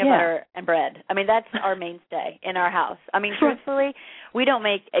have peanut butter and bread. I mean, that's our mainstay in our house. I mean, truthfully, we don't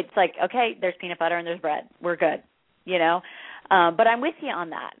make – it's like, okay, there's peanut butter and there's bread. We're good, But I'm with you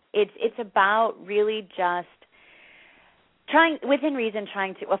on that. It's about really just trying, within reason,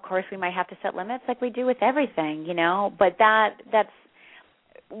 trying to – of course, we might have to set limits like we do with everything, but that's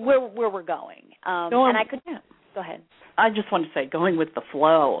where we're going. And I could – go ahead. I just want to say, going with the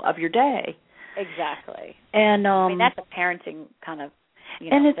flow of your day. Exactly. And I mean, that's a parenting kind of,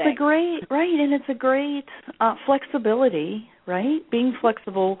 and it's thing. a great flexibility, right? Being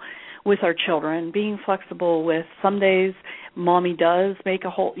flexible with our children, being flexible with some days Mommy does make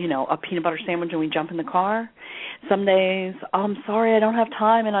a peanut butter sandwich and we jump in the car. Some days, I'm sorry, I don't have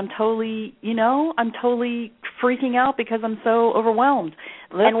time, and I'm totally freaking out because I'm so overwhelmed.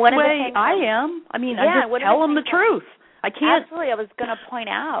 That's and one the way of the I am. I mean, I just tell them the truth. I can't. Absolutely. I was going to point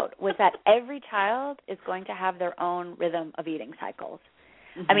out was that every child is going to have their own rhythm of eating cycles.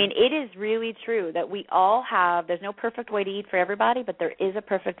 Mm-hmm. I mean, it is really true that we all have, there's no perfect way to eat for everybody, but there is a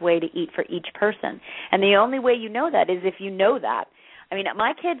perfect way to eat for each person. And the only way you know that is if you know that. I mean,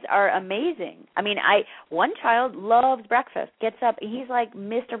 my kids are amazing. I mean, one child loves breakfast, gets up, he's like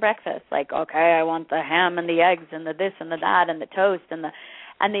Mr. Breakfast, like, okay, I want the ham and the eggs and the this and the that and the toast and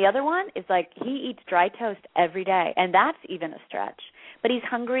the other one is like he eats dry toast every day, and that's even a stretch. But he's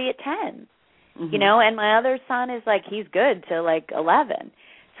hungry at 10, mm-hmm. And my other son is like he's good till like 11.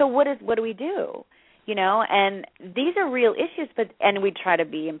 So what do we do? And these are real issues, and we try to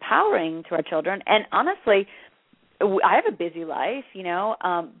be empowering to our children. And honestly, I have a busy life,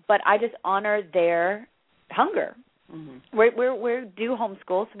 but I just honor their hunger. Mm-hmm. We do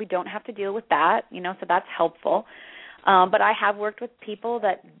homeschool, so we don't have to deal with that, so that's helpful. But I have worked with people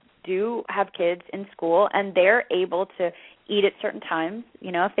that do have kids in school, and they're able to eat at certain times,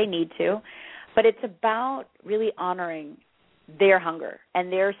 if they need to. But it's about really honoring their hunger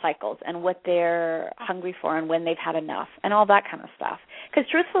and their cycles and what they're hungry for and when they've had enough and all that kind of stuff. Because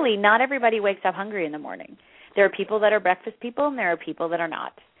truthfully, not everybody wakes up hungry in the morning. There are people that are breakfast people, and there are people that are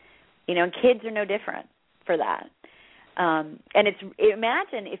not. And kids are no different for that. And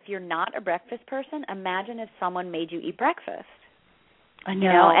imagine if you're not a breakfast person, imagine if someone made you eat breakfast. I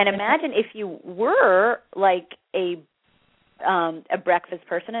know. And imagine if you were like a breakfast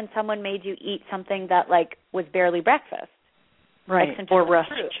person and someone made you eat something that like was barely breakfast. Right. Or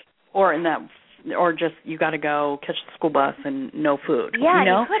rest. Or just you got to go catch the school bus and no food. Yeah,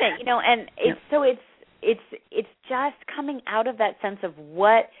 you couldn't. And it's just coming out of that sense of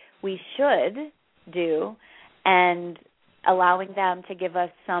what we should do and allowing them to give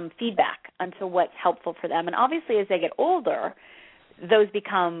us some feedback onto what's helpful for them. And obviously as they get older, those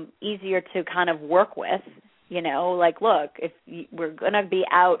become easier to kind of work with, like, look, if we're going to be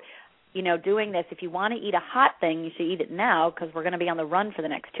out, doing this, if you want to eat a hot thing, you should eat it now because we're going to be on the run for the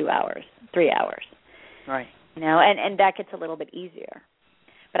next 2 hours, 3 hours. Right. And that gets a little bit easier.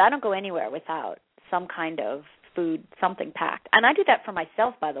 But I don't go anywhere without some kind of food, something packed. And I do that for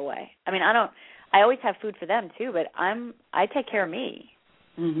myself, by the way. I mean, I always have food for them too, but I take care of me.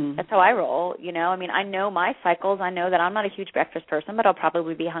 Mm-hmm. That's how I roll, I mean, I know my cycles. I know that I'm not a huge breakfast person, but I'll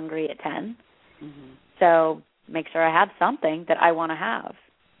probably be hungry at 10. Mm-hmm. So make sure I have something that I want to have,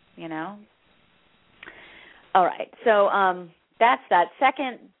 All right. So that's that.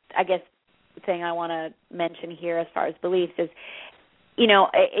 Second, I guess, thing I want to mention here as far as beliefs is,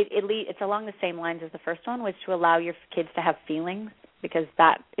 it's along the same lines as the first one, was to allow your kids to have feelings, because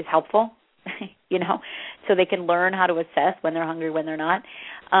that is helpful, so they can learn how to assess when they're hungry, when they're not.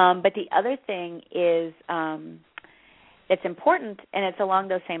 But the other thing is it's important, and it's along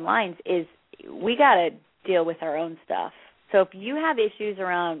those same lines, is we got to deal with our own stuff. So if you have issues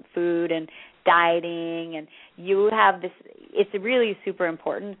around food and dieting and you have this, it's really super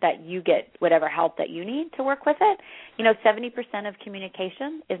important that you get whatever help that you need to work with it. 70% of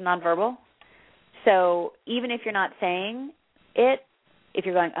communication is nonverbal. So even if you're not saying it, if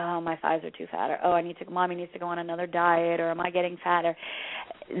you're going, oh, my thighs are too fat, or oh, mommy needs to go on another diet, or am I getting fatter,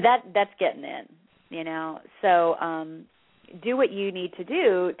 that's getting in, So do what you need to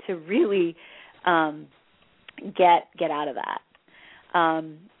do to really get out of that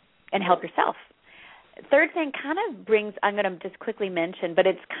and help yourself. Third thing kind of brings, I'm going to just quickly mention, but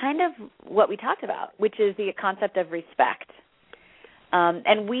it's kind of what we talked about, which is the concept of respect.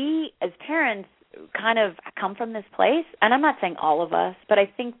 And we as parents kind of come from this place, and I'm not saying all of us, but I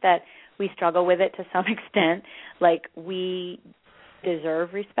think that we struggle with it to some extent, like we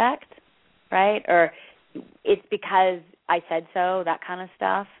deserve respect, right? Or it's because I said so, that kind of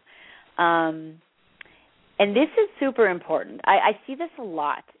stuff. And this is super important. I see this a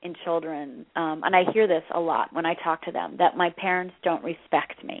lot in children, and I hear this a lot when I talk to them, that my parents don't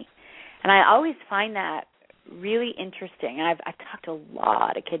respect me. And I always find that really interesting. And I've talked to a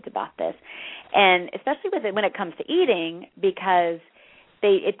lot of kids about this, and especially when it comes to eating, because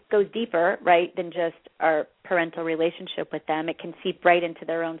it goes deeper, right, than just our parental relationship with them. It can seep right into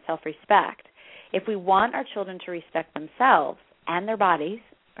their own self-respect. If we want our children to respect themselves and their bodies,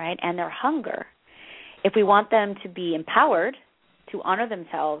 right, and their hunger, if we want them to be empowered to honor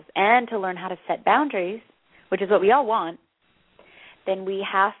themselves and to learn how to set boundaries, which is what we all want, then we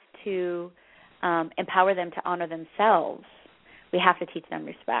have to empower them to honor themselves. We have to teach them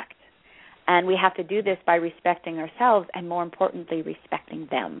respect. And we have to do this by respecting ourselves and, more importantly, respecting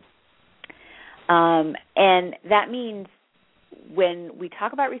them. And that means when we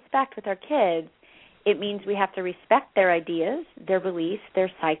talk about respect with our kids, it means we have to respect their ideas, their beliefs,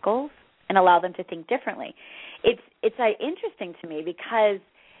 their cycles, and allow them to think differently. It's interesting to me because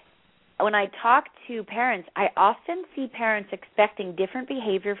when I talk to parents, I often see parents expecting different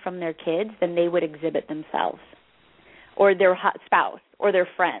behavior from their kids than they would exhibit themselves or their spouse or their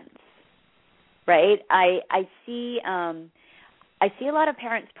friends, right? I see a lot of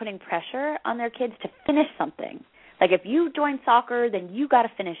parents putting pressure on their kids to finish something. Like if you join soccer, then you got to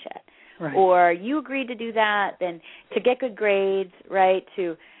finish it. Right. Or you agreed to do that, then to get good grades, right,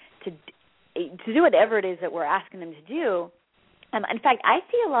 to do whatever it is that we're asking them to do. In fact, I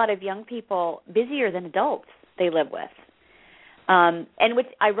see a lot of young people busier than adults they live with. And what's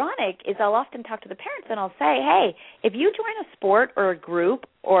ironic is I'll often talk to the parents and I'll say, hey, if you join a sport or a group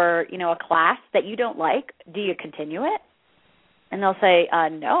or, a class that you don't like, do you continue it? And they'll say,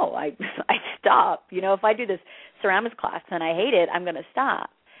 no, I stop. If I do this ceramics class and I hate it, I'm going to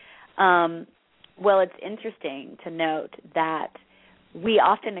stop. Well, it's interesting to note that we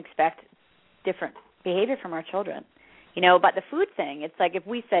often expect different behavior from our children. About the food thing, it's like if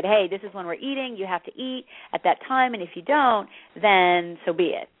we said, hey, this is when we're eating, you have to eat at that time, and if you don't, then so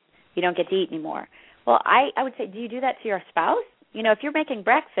be it. You don't get to eat anymore. Well, I would say, do you do that to your spouse? If you're making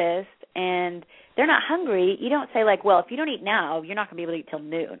breakfast and they're not hungry, you don't say like, well, if you don't eat now, you're not going to be able to eat till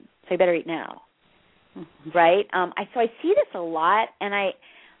noon, so you better eat now. Mm-hmm. Right? So I see this a lot, and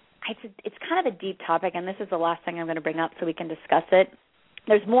it's kind of a deep topic, and this is the last thing I'm going to bring up so we can discuss it.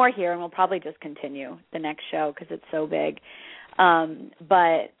 There's more here, and we'll probably just continue the next show because it's so big.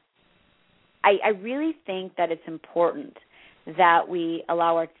 But I really think that it's important that we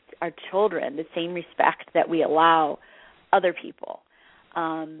allow our children the same respect that we allow other people,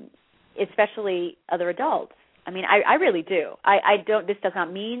 especially other adults. I mean, I really do. I don't. This does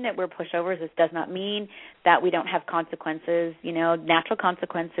not mean that we're pushovers. This does not mean that we don't have consequences, natural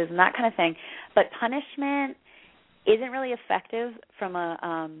consequences and that kind of thing. But punishment isn't really effective from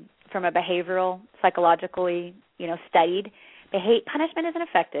a behavioral, psychologically, studied. Punishment isn't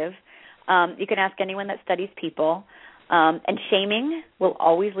effective. You can ask anyone that studies people, and shaming will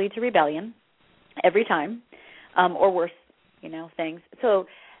always lead to rebellion every time, or worse, things. So,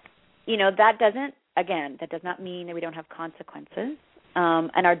 that does not mean that we don't have consequences.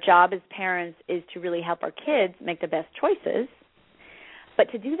 And our job as parents is to really help our kids make the best choices. But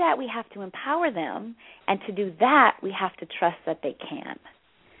to do that, we have to empower them, and to do that, we have to trust that they can,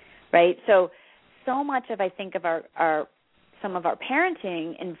 right? So much of, I think, of some of our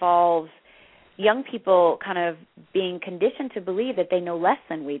parenting involves young people kind of being conditioned to believe that they know less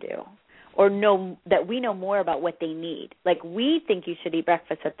than we do, or know that we know more about what they need. Like, we think you should eat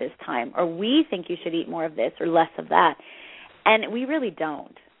breakfast at this time, or we think you should eat more of this or less of that. And we really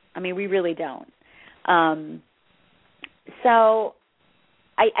don't. I mean, we really don't. So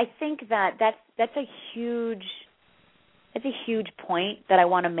I think that's a huge point that I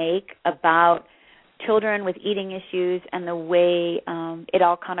want to make about children with eating issues and the way it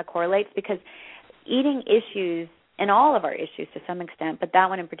all kind of correlates, because eating issues, and all of our issues to some extent, but that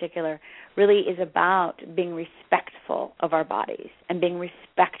one in particular, really is about being respectful of our bodies and being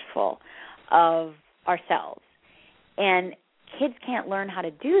respectful of ourselves. And kids can't learn how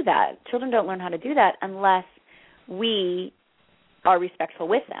to do that. Children don't learn how to do that unless we are respectful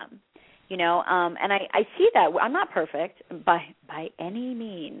with them, and I see that. I'm not perfect by any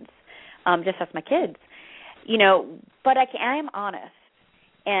means, just as my kids, but I am honest,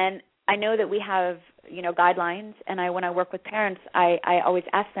 and I know that we have, guidelines, and when I work with parents, I always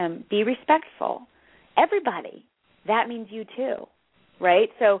ask them, be respectful. Everybody. That means you too, right?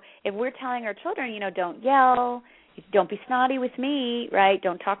 So if we're telling our children, don't yell, don't be snotty with me, right?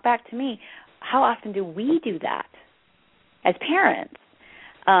 Don't talk back to me. How often do we do that as parents?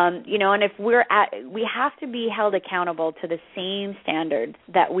 And if we have to be held accountable to the same standards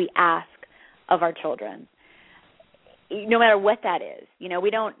that we ask of our children, no matter what that is. We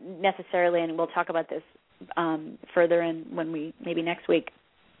don't necessarily, and we'll talk about this further maybe next week,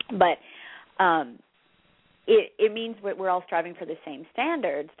 but it means we're all striving for the same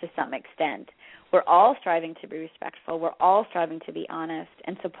standards to some extent. We're all striving to be respectful. We're all striving to be honest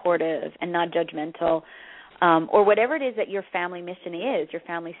and supportive and not judgmental, or whatever it is that your family mission is, your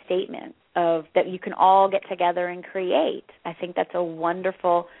family statement of that you can all get together and create. I think that's a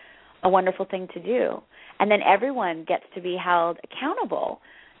wonderful thing to do. And then everyone gets to be held accountable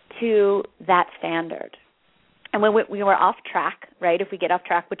to that standard. And when we were off track, right, if we get off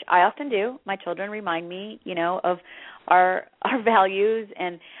track, which I often do, my children remind me, of our values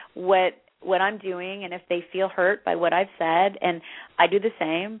and what I'm doing, and if they feel hurt by what I've said, and I do the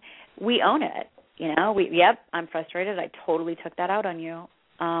same, we own it. I'm frustrated. I totally took that out on you.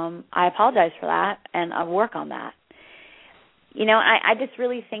 I apologize for that, and I'll work on that. I just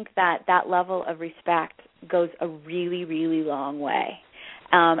really think that level of respect goes a really, really long way.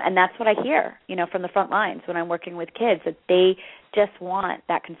 And that's what I hear, from the front lines when I'm working with kids, that they just want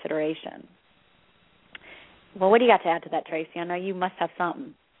that consideration. Well, what do you got to add to that, Tracy? I know you must have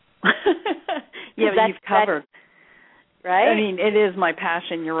something. Yeah, but you've covered. Right? I mean, it is my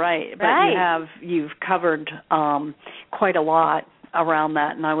passion, you're right. But right. You've covered quite a lot around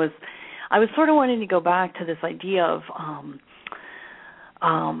that. And I was sort of wanting to go back to this idea of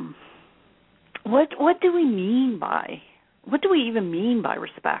what do we mean by, what do we even mean by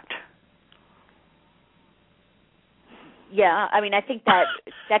respect? Yeah, I mean, I think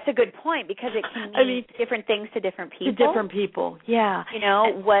that's a good point, because it can mean different things to different people. To different people, yeah.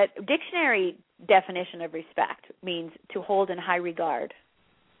 What dictionary definition of respect means to hold in high regard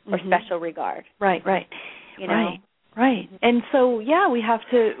or special regard. Right. Right. And so, we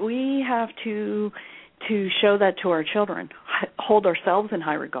have to show that to our children. Hold ourselves in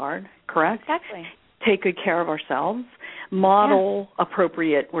high regard, correct? Exactly. Take good care of ourselves. Model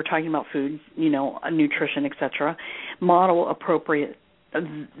appropriate, we're talking about food, nutrition, etc. Model appropriate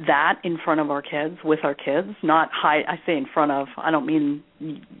that in front of our kids, with our kids, not hide. I say in front of, I don't mean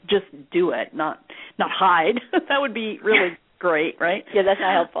just do it, not hide. That would be really great, right? Yeah, that's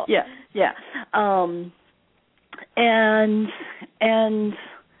not helpful. Yeah.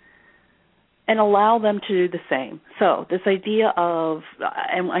 And allow them to do the same. So this idea of,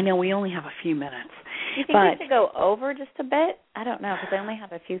 and I know we only have a few minutes. Do you think we should go over just a bit? I don't know, because I only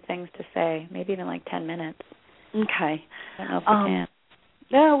have a few things to say, maybe even like 10 minutes. Okay. I don't know if we can.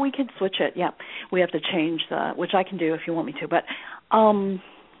 No, we could switch it, yeah. We have to change which I can do if you want me to. But,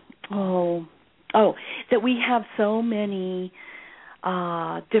 that we have so many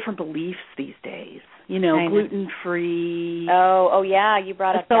different beliefs these days. Gluten-free. Oh, yeah, you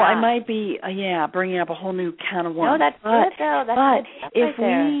brought up that. So I might be, bringing up a whole new can of worms. No, that's good, though. That's good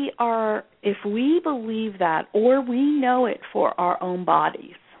stuff if we believe that, or we know it for our own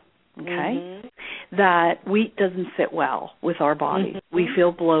bodies, okay, that wheat doesn't sit well with our bodies. We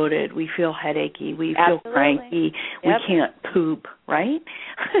feel bloated. We feel headachy. We feel cranky. We can't poop, right?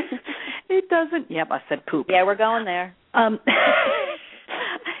 It doesn't. Yep, I said poop. Yeah, we're going there.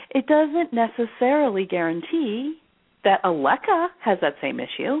 It doesn't necessarily guarantee that Aleka has that same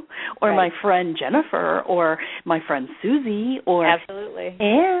issue, or my friend Jennifer, or my friend Susie, or absolutely.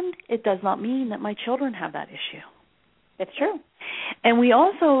 And it does not mean that my children have that issue. It's true. And we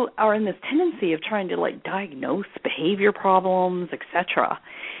also are in this tendency of trying to diagnose behavior problems, etc.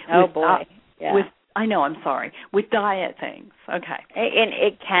 Oh boy. I know, I'm sorry. With diet things. Okay. And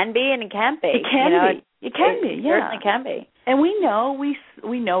it can be and it can't be. It can be. It can be, yeah. Certainly can be. And we know,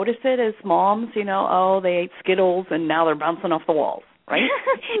 we notice it as moms, they ate Skittles and now they're bouncing off the walls, right?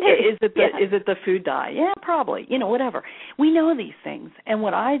 Is it the food dye? Yeah, probably, whatever. We know these things. And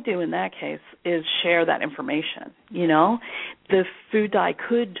what I do in that case is share that information, The food dye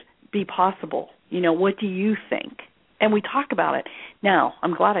could be possible. What do you think? And we talk about it. Now,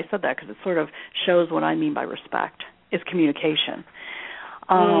 I'm glad I said that, because it sort of shows what I mean by respect, is communication.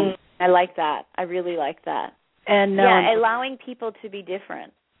 I like that. I really like that. And allowing people to be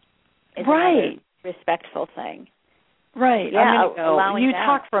different is a respectful thing. Right. Yeah, I'm gonna go. You that.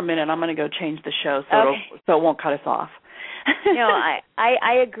 talk for a minute. I'm going to go change the show so it won't cut us off. No,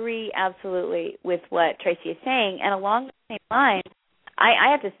 I agree absolutely with what Tracy is saying. And along the same lines,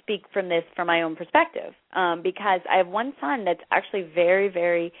 I have to speak from my own perspective, because I have one son that's actually very,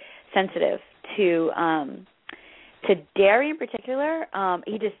 very sensitive to dairy in particular.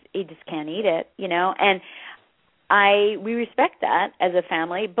 He just can't eat it, and we respect that as a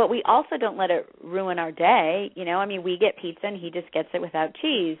family, but we also don't let it ruin our day. I mean, we get pizza and he just gets it without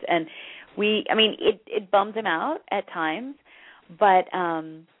cheese, and it bums him out at times, but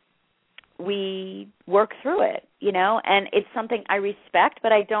we work through it, and it's something I respect,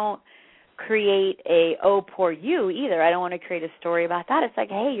 but I don't create oh, poor you either. I don't want to create a story about that. It's like,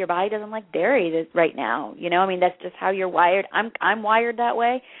 hey, your body doesn't like dairy right now. That's just how you're wired. I'm wired that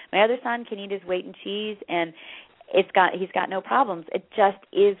way. My other son can eat his weight in cheese, and he's got no problems. It just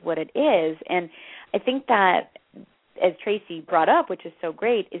is what it is. And I think that, as Tracy brought up, which is so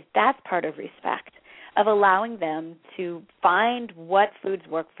great, is that's part of respect, of allowing them to find what foods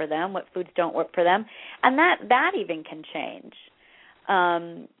work for them, what foods don't work for them, and that even can change.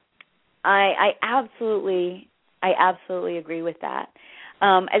 I absolutely agree with that.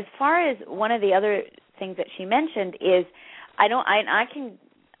 As far as one of the other things that she mentioned is, I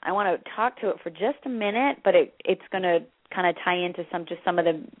want to talk to it for just a minute, but it's going to kind of tie into some of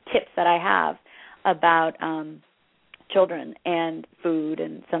the tips that I have about children and food,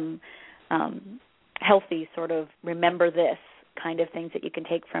 and some healthy sort of remember this kind of things that you can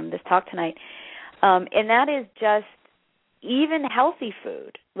take from this talk tonight. And that is just even healthy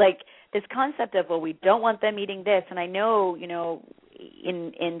food, like this concept of, well, we don't want them eating this. And I know,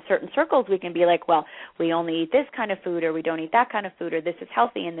 in certain circles we can be like, well, we only eat this kind of food, or we don't eat that kind of food, or this is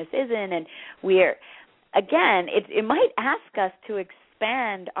healthy and this isn't. And it might ask us to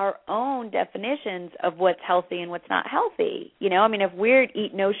expand our own definitions of what's healthy and what's not healthy. If we're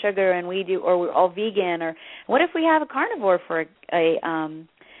eat no sugar and or we're all vegan, or what if we have a carnivore for a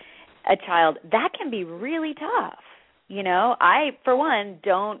child? That can be really tough. I, for one,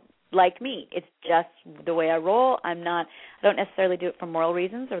 don't like meat. It's just the way I roll. I don't necessarily do it for moral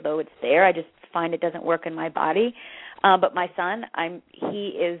reasons, although it's there. I just find it doesn't work in my body. But my son,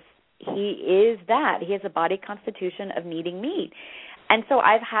 he is that. He has a body constitution of needing meat. And so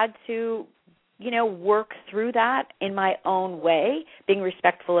I've had to, work through that in my own way, being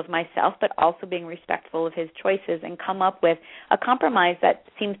respectful of myself, but also being respectful of his choices, and come up with a compromise that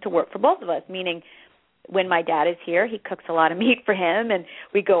seems to work for both of us, meaning when my dad is here, he cooks a lot of meat for him, and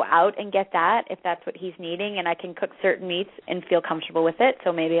we go out and get that if that's what he's needing, and I can cook certain meats and feel comfortable with it,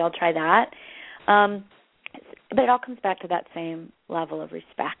 so maybe I'll try that. But it all comes back to that same level of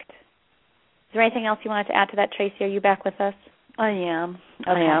respect. Is there anything else you wanted to add to that, Tracy? Are you back with us? I am.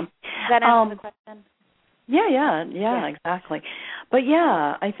 Okay. I am. Does that answer the question? Yeah, exactly. But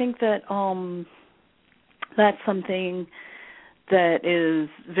yeah, I think that that's something that is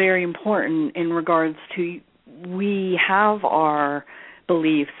very important in regards to, we have our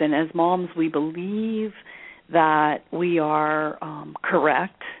beliefs, and as moms we believe that we are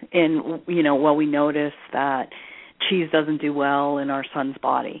correct in, we notice that cheese doesn't do well in our son's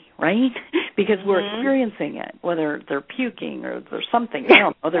body, right? Because we're experiencing it, whether they're puking or there's something,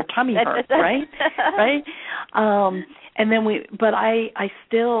 or their tummy hurts, right? Right? And then I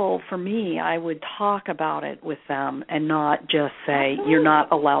still, for me, I would talk about it with them and not just say, you're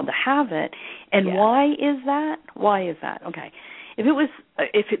not allowed to have it. And why is that? Okay.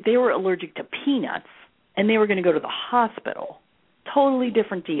 If they were allergic to peanuts and they were going to go to the hospital, totally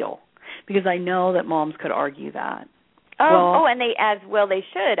different deal. Because I know that moms could argue that. And they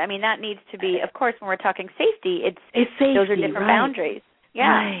should. I mean, that needs to be, of course, when we're talking safety, it's safety, those are different boundaries. Yeah,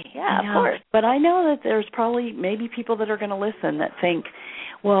 right. Of course. But I know that there's probably maybe people that are going to listen that think,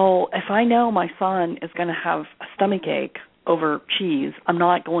 well, if I know my son is going to have a stomach ache over cheese, I'm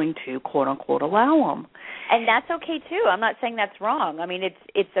not going to, quote unquote, allow him. And that's okay too. I'm not saying that's wrong. I mean,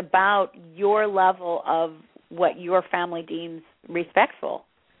 it's about your level of what your family deems respectful.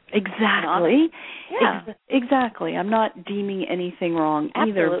 Exactly. Yeah. Exactly. I'm not deeming anything wrong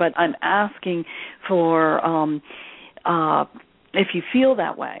Absolutely. either, but I'm asking for, if you feel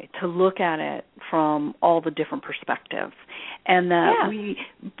that way, to look at it from all the different perspectives, and that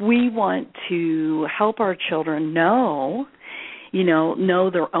we want to help our children know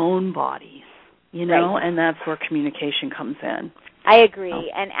their own bodies, right. And that's where communication comes in. I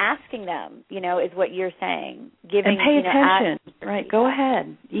agree, and asking them, is what you're saying. Giving, and pay attention, right? Go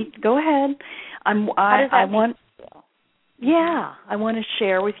ahead, go ahead. I want to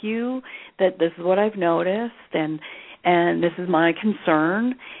share with you that this is what I've noticed, and this is my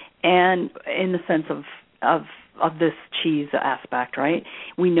concern, and in the sense of this cheese aspect, right?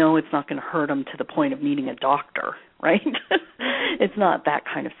 We know it's not going to hurt them to the point of needing a doctor, right? It's not that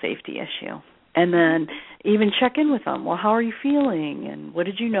kind of safety issue. And then even check in with them. Well, how are you feeling? And what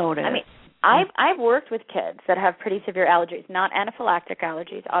did you notice? I mean, I've worked with kids that have pretty severe allergies, not anaphylactic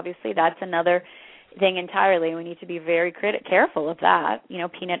allergies. Obviously, that's another thing entirely. We need to be very careful of that.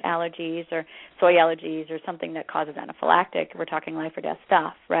 Peanut allergies or soy allergies or something that causes anaphylactic. We're talking life or death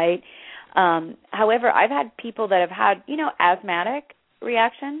stuff, right? However, I've had people that have had, asthmatic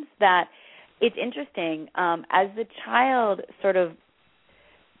reactions that it's interesting. As the child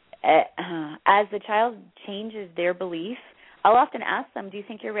changes their belief, I'll often ask them, do you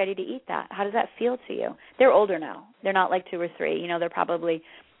think you're ready to eat that? How does that feel to you? They're older now. They're not like 2 or 3. They're probably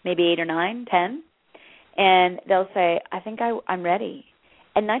maybe 8 or 9, 10. And they'll say, I think I'm ready.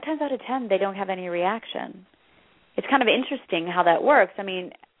 And 9 times out of 10, they don't have any reaction. It's kind of interesting how that works. I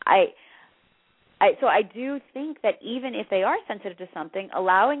mean, so I do think that even if they are sensitive to something,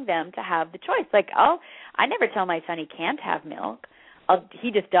 allowing them to have the choice. Like, I never tell my son he can't have milk. He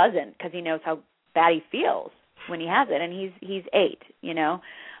just doesn't because he knows how bad he feels when he has it, and he's 8,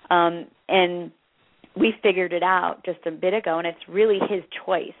 and we figured it out just a bit ago, and it's really his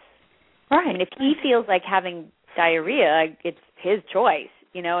choice. Right. I mean, if he feels like having diarrhea, it's his choice,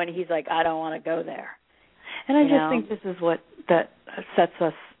 and he's like, I don't want to go there. And I just think this is what that sets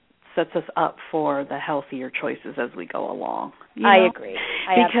us up for the healthier choices as we go along. I agree.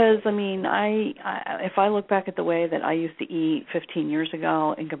 Because I mean, if I look back at the way that I used to eat 15 years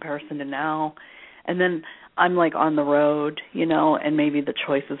ago in comparison to now, and then I'm like on the road, and maybe the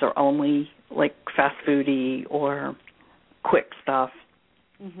choices are only like fast foody or quick stuff,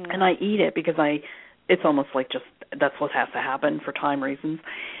 and I eat it because it's almost like just that's what has to happen for time reasons,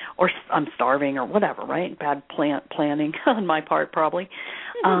 or I'm starving or whatever, right? Bad planning on my part probably.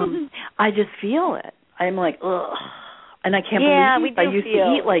 I just feel it. I'm like, ugh. And I can't believe I used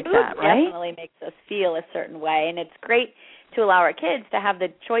to eat like that, right? Food definitely makes us feel a certain way, and it's great to allow our kids to have the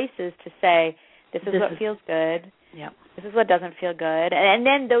choices to say, this is what feels good. Yep. This is what doesn't feel good. And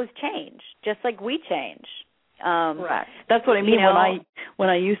then those change, just like we change. Correct. That's what I mean. When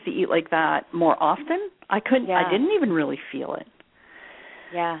I used to eat like that more often, I didn't even really feel it.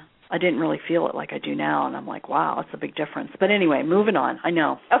 Yeah. I didn't really feel it like I do now, and I'm like, wow, that's a big difference. But anyway, moving on. I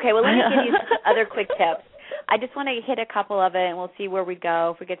know. Okay, well, let me give you some other quick tips. I just want to hit a couple of it, and we'll see where we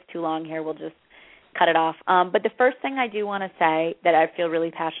go. If it gets too long here, we'll just cut it off. But the first thing I do want to say that I feel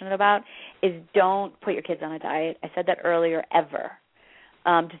really passionate about is don't put your kids on a diet. I said that earlier, ever.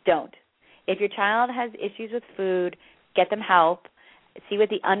 Just don't. If your child has issues with food, get them help. See what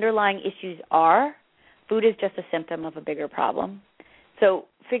the underlying issues are. Food is just a symptom of a bigger problem. So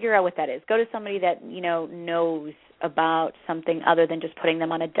figure out what that is. Go to somebody that, knows about something other than just putting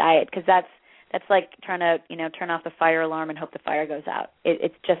them on a diet, because that's like trying to, turn off the fire alarm and hope the fire goes out.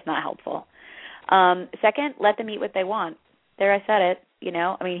 It's just not helpful. Second, let them eat what they want. There, I said it,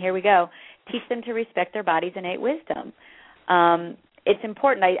 here we go. Teach them to respect their body's innate wisdom. It's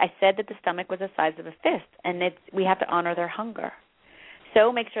important. I said that the stomach was the size of a fist, and we have to honor their hunger.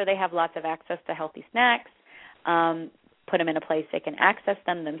 So make sure they have lots of access to healthy snacks. Put them in a place they can access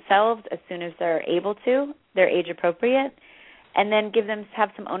them themselves as soon as they're able to. They're age appropriate. And then have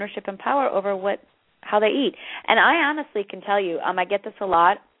some ownership and power over how they eat. And I honestly can tell you, I get this a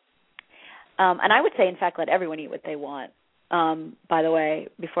lot. And I would say, in fact, let everyone eat what they want. By the way,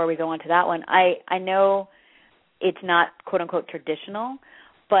 before we go on to that one, I know it's not, quote-unquote, traditional,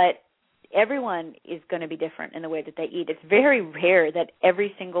 but everyone is going to be different in the way that they eat. It's very rare that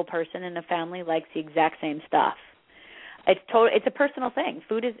every single person in the family likes the exact same stuff. It's a personal thing.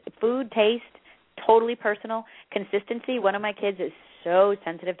 Food taste, totally personal. Consistency. One of my kids is so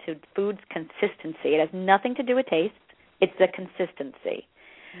sensitive to food's consistency. It has nothing to do with taste. It's the consistency.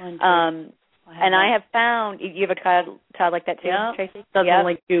 And I have found, you have a child like that too, Tracy? Doesn't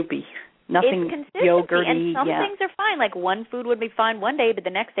like goopy. Nothing yogurty. And some things are fine. Like one food would be fine one day, but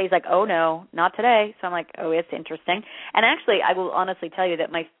the next day is like, oh no, not today. So I'm like, oh, it's interesting. And actually, I will honestly tell you that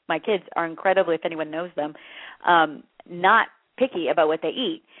my kids are incredibly, if anyone knows them, not picky about what they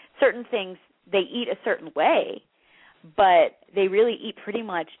eat. Certain things they eat a certain way, but they really eat pretty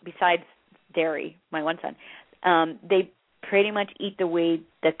much, besides dairy, my one son, they pretty much eat the way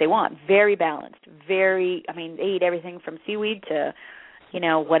that they want. Very balanced. They eat everything from seaweed to,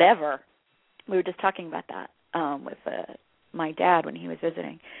 whatever. We were just talking about that with my dad when he was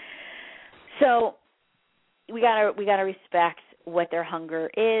visiting. So we gotta respect what their hunger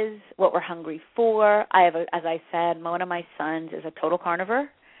is, what we're hungry for. As I said, one of my sons is a total carnivore.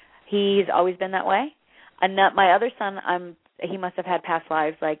 He's always been that way. And my other son, he must have had past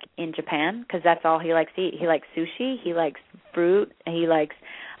lives like in Japan, because that's all he likes to eat. He likes sushi. He likes fruit. He likes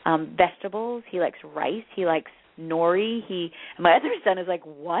vegetables. He likes rice. He likes nori. My other son is like,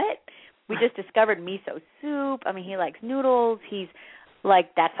 what? We just discovered miso soup. He likes noodles. He's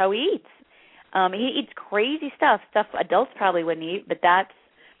like, that's how he eats. He eats crazy stuff adults probably wouldn't eat, but that's,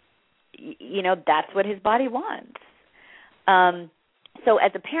 that's what his body wants. So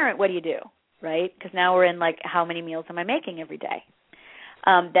as a parent, what do? Right? Because now we're in like, how many meals am I making every day?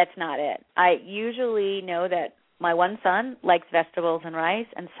 That's not it. I usually know that my one son likes vegetables and rice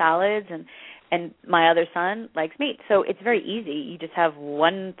and salads, and my other son likes meat. So it's very easy. You just have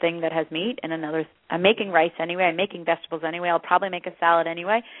one thing that has meat and another. I'm making rice anyway. I'm making vegetables anyway. I'll probably make a salad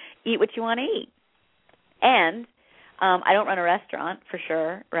anyway. Eat what you want to eat. And I don't run a restaurant for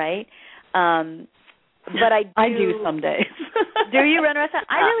sure, right? But I do some days. Do you run a restaurant?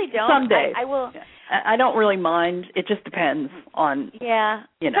 I really don't. Some days. I will. I don't really mind. It just depends on. Yeah.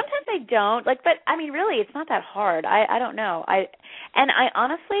 Sometimes I don't. But I mean, really, it's not that hard. I don't know. I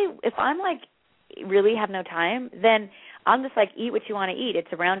honestly, if I'm like really have no time, then I'm just like, eat what you want to eat.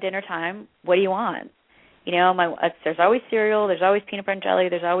 It's around dinner time. What do you want? There's always cereal. There's always peanut butter and jelly.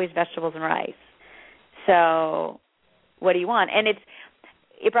 There's always vegetables and rice. So, what do you want? And it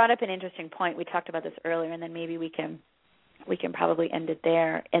brought up an interesting point. We talked about this earlier, and then maybe we can probably end it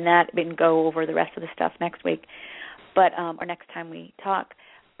there, and go over the rest of the stuff next week, but or next time we talk.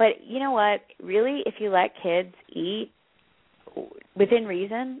 But you know what? Really, if you let kids eat within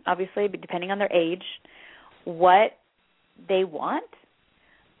reason, obviously, but depending on their age, what they want,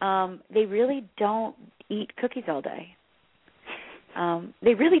 they really don't eat cookies all day.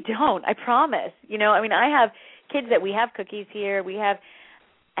 They really don't. I promise. I have kids that we have cookies here.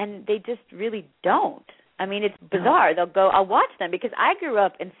 And they just really don't. I mean, it's bizarre. They'll go, I'll watch them, because I grew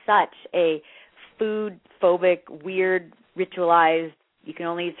up in such a food-phobic, weird, ritualized, you can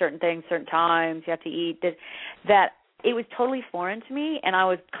only eat certain things, certain times, you have to eat this, that it was totally foreign to me, and I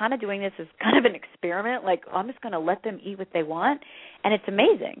was kind of doing this as kind of an experiment, like, I'm just going to let them eat what they want, and it's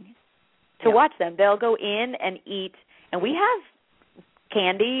amazing to watch them. They'll go in and eat, and we have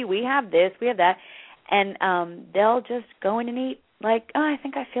candy, we have this, we have that, and they'll just go in and eat. Like, I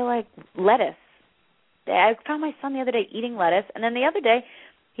think I feel like lettuce. I found my son the other day eating lettuce, and then the other day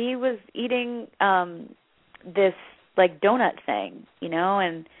he was eating this like donut thing,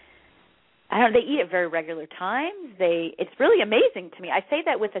 and they eat at very regular times. It's really amazing to me. I say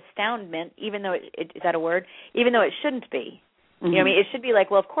that with astoundment, even though is that a word? Even though it shouldn't be. Mm-hmm. You know what I mean? It should be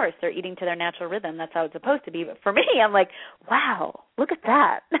like, well, of course they're eating to their natural rhythm. That's how it's supposed to be. But for me, I'm like, wow, look at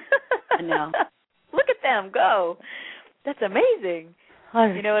that. I know. Look at them go. That's amazing.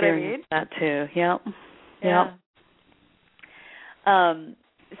 You know what I mean? That too. Yep. Yeah.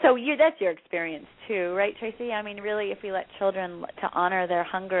 So that's your experience too, right, Tracy? I mean, really, if we let children to honor their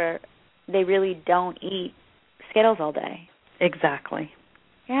hunger, they really don't eat Skittles all day. Exactly.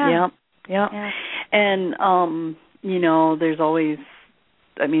 Yeah. Yep. Yeah. And there's always,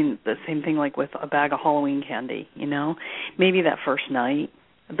 the same thing like with a bag of Halloween candy. Maybe that first night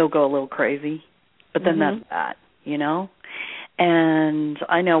they'll go a little crazy, but then that's that. And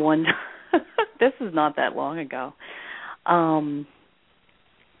I know one, this is not that long ago,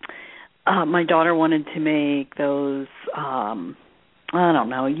 my daughter wanted to make those, I don't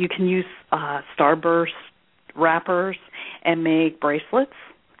know, you can use Starburst wrappers and make bracelets.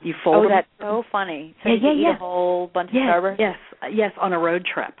 You fold them. Oh, that's so funny. So you eat a whole bunch of Starburst? Yes, on a road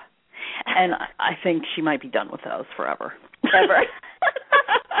trip. And I think she might be done with those forever. Ever.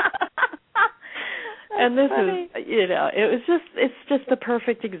 And this is, it's just the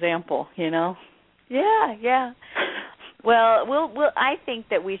perfect example, Yeah. Well, I think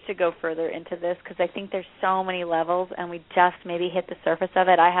that we should go further into this, because I think there's so many levels, and we just maybe hit the surface of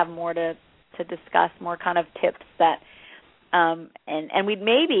it. I have more to discuss, more kind of tips that, and we'd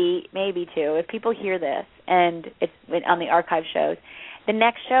maybe too, if people hear this and it's on the archive shows, the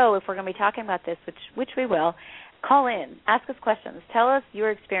next show, if we're going to be talking about this, which we will. Call in. Ask us questions. Tell us your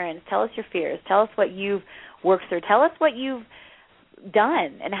experience. Tell us your fears. Tell us what you've worked through. Tell us what you've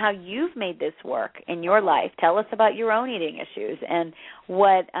done and how you've made this work in your life. Tell us about your own eating issues and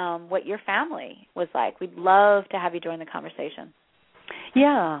what your family was like. We'd love to have you join the conversation.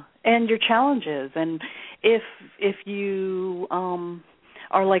 Yeah, and your challenges. And if you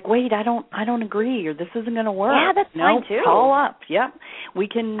are like, wait, I don't agree, or this isn't going to work. Yeah, that's fine too. Call up. Yep, we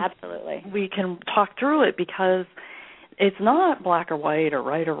can absolutely. We can talk through it, because it's not black or white or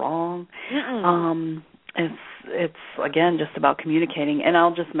right or wrong. It's again just about communicating. And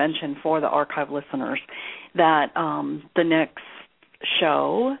I'll just mention for the archive listeners that the next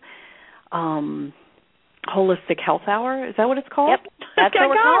show, Holistic Health Hour, is that what it's called? Yep, that's what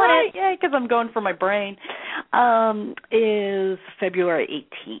we're calling it. Yeah, because I'm going for my brain. Is February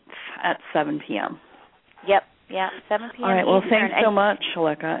 18th at 7 p.m. Yep, 7 p.m. All right, well, thanks so much,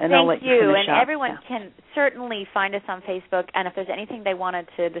 Aleka, and I'll let you finish and up. everyone can certainly find us on Facebook, and if there's anything they wanted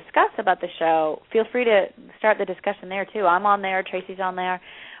to discuss about the show, feel free to start the discussion there, too. I'm on there, Tracy's on there.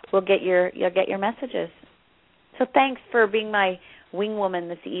 you'll get your messages. So thanks for being my wing woman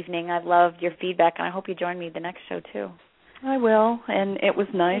this evening. I've loved your feedback, and I hope you join me the next show too. I will, and it was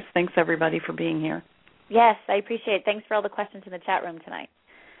nice. Thanks everybody for being here. Yes, I appreciate it. Thanks for all the questions in the chat room tonight.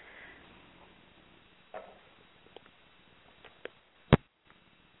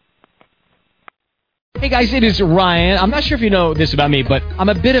 Hey guys, it is Ryan. I'm not sure if you know this about me, but I'm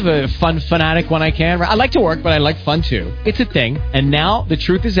a bit of a fun fanatic when I can. I like to work, but I like fun too. It's a thing. And now the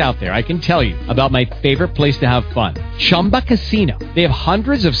truth is out there. I can tell you about my favorite place to have fun. Chumba Casino. They have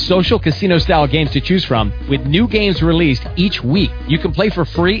hundreds of social casino style games to choose from with new games released each week. You can play for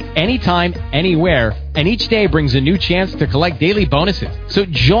free anytime, anywhere. And each day brings a new chance to collect daily bonuses. So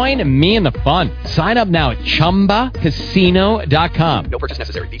join me in the fun. Sign up now at ChumbaCasino.com. No purchase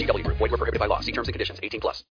necessary. VGW Group. Void where prohibited by law. See terms and conditions. 18+.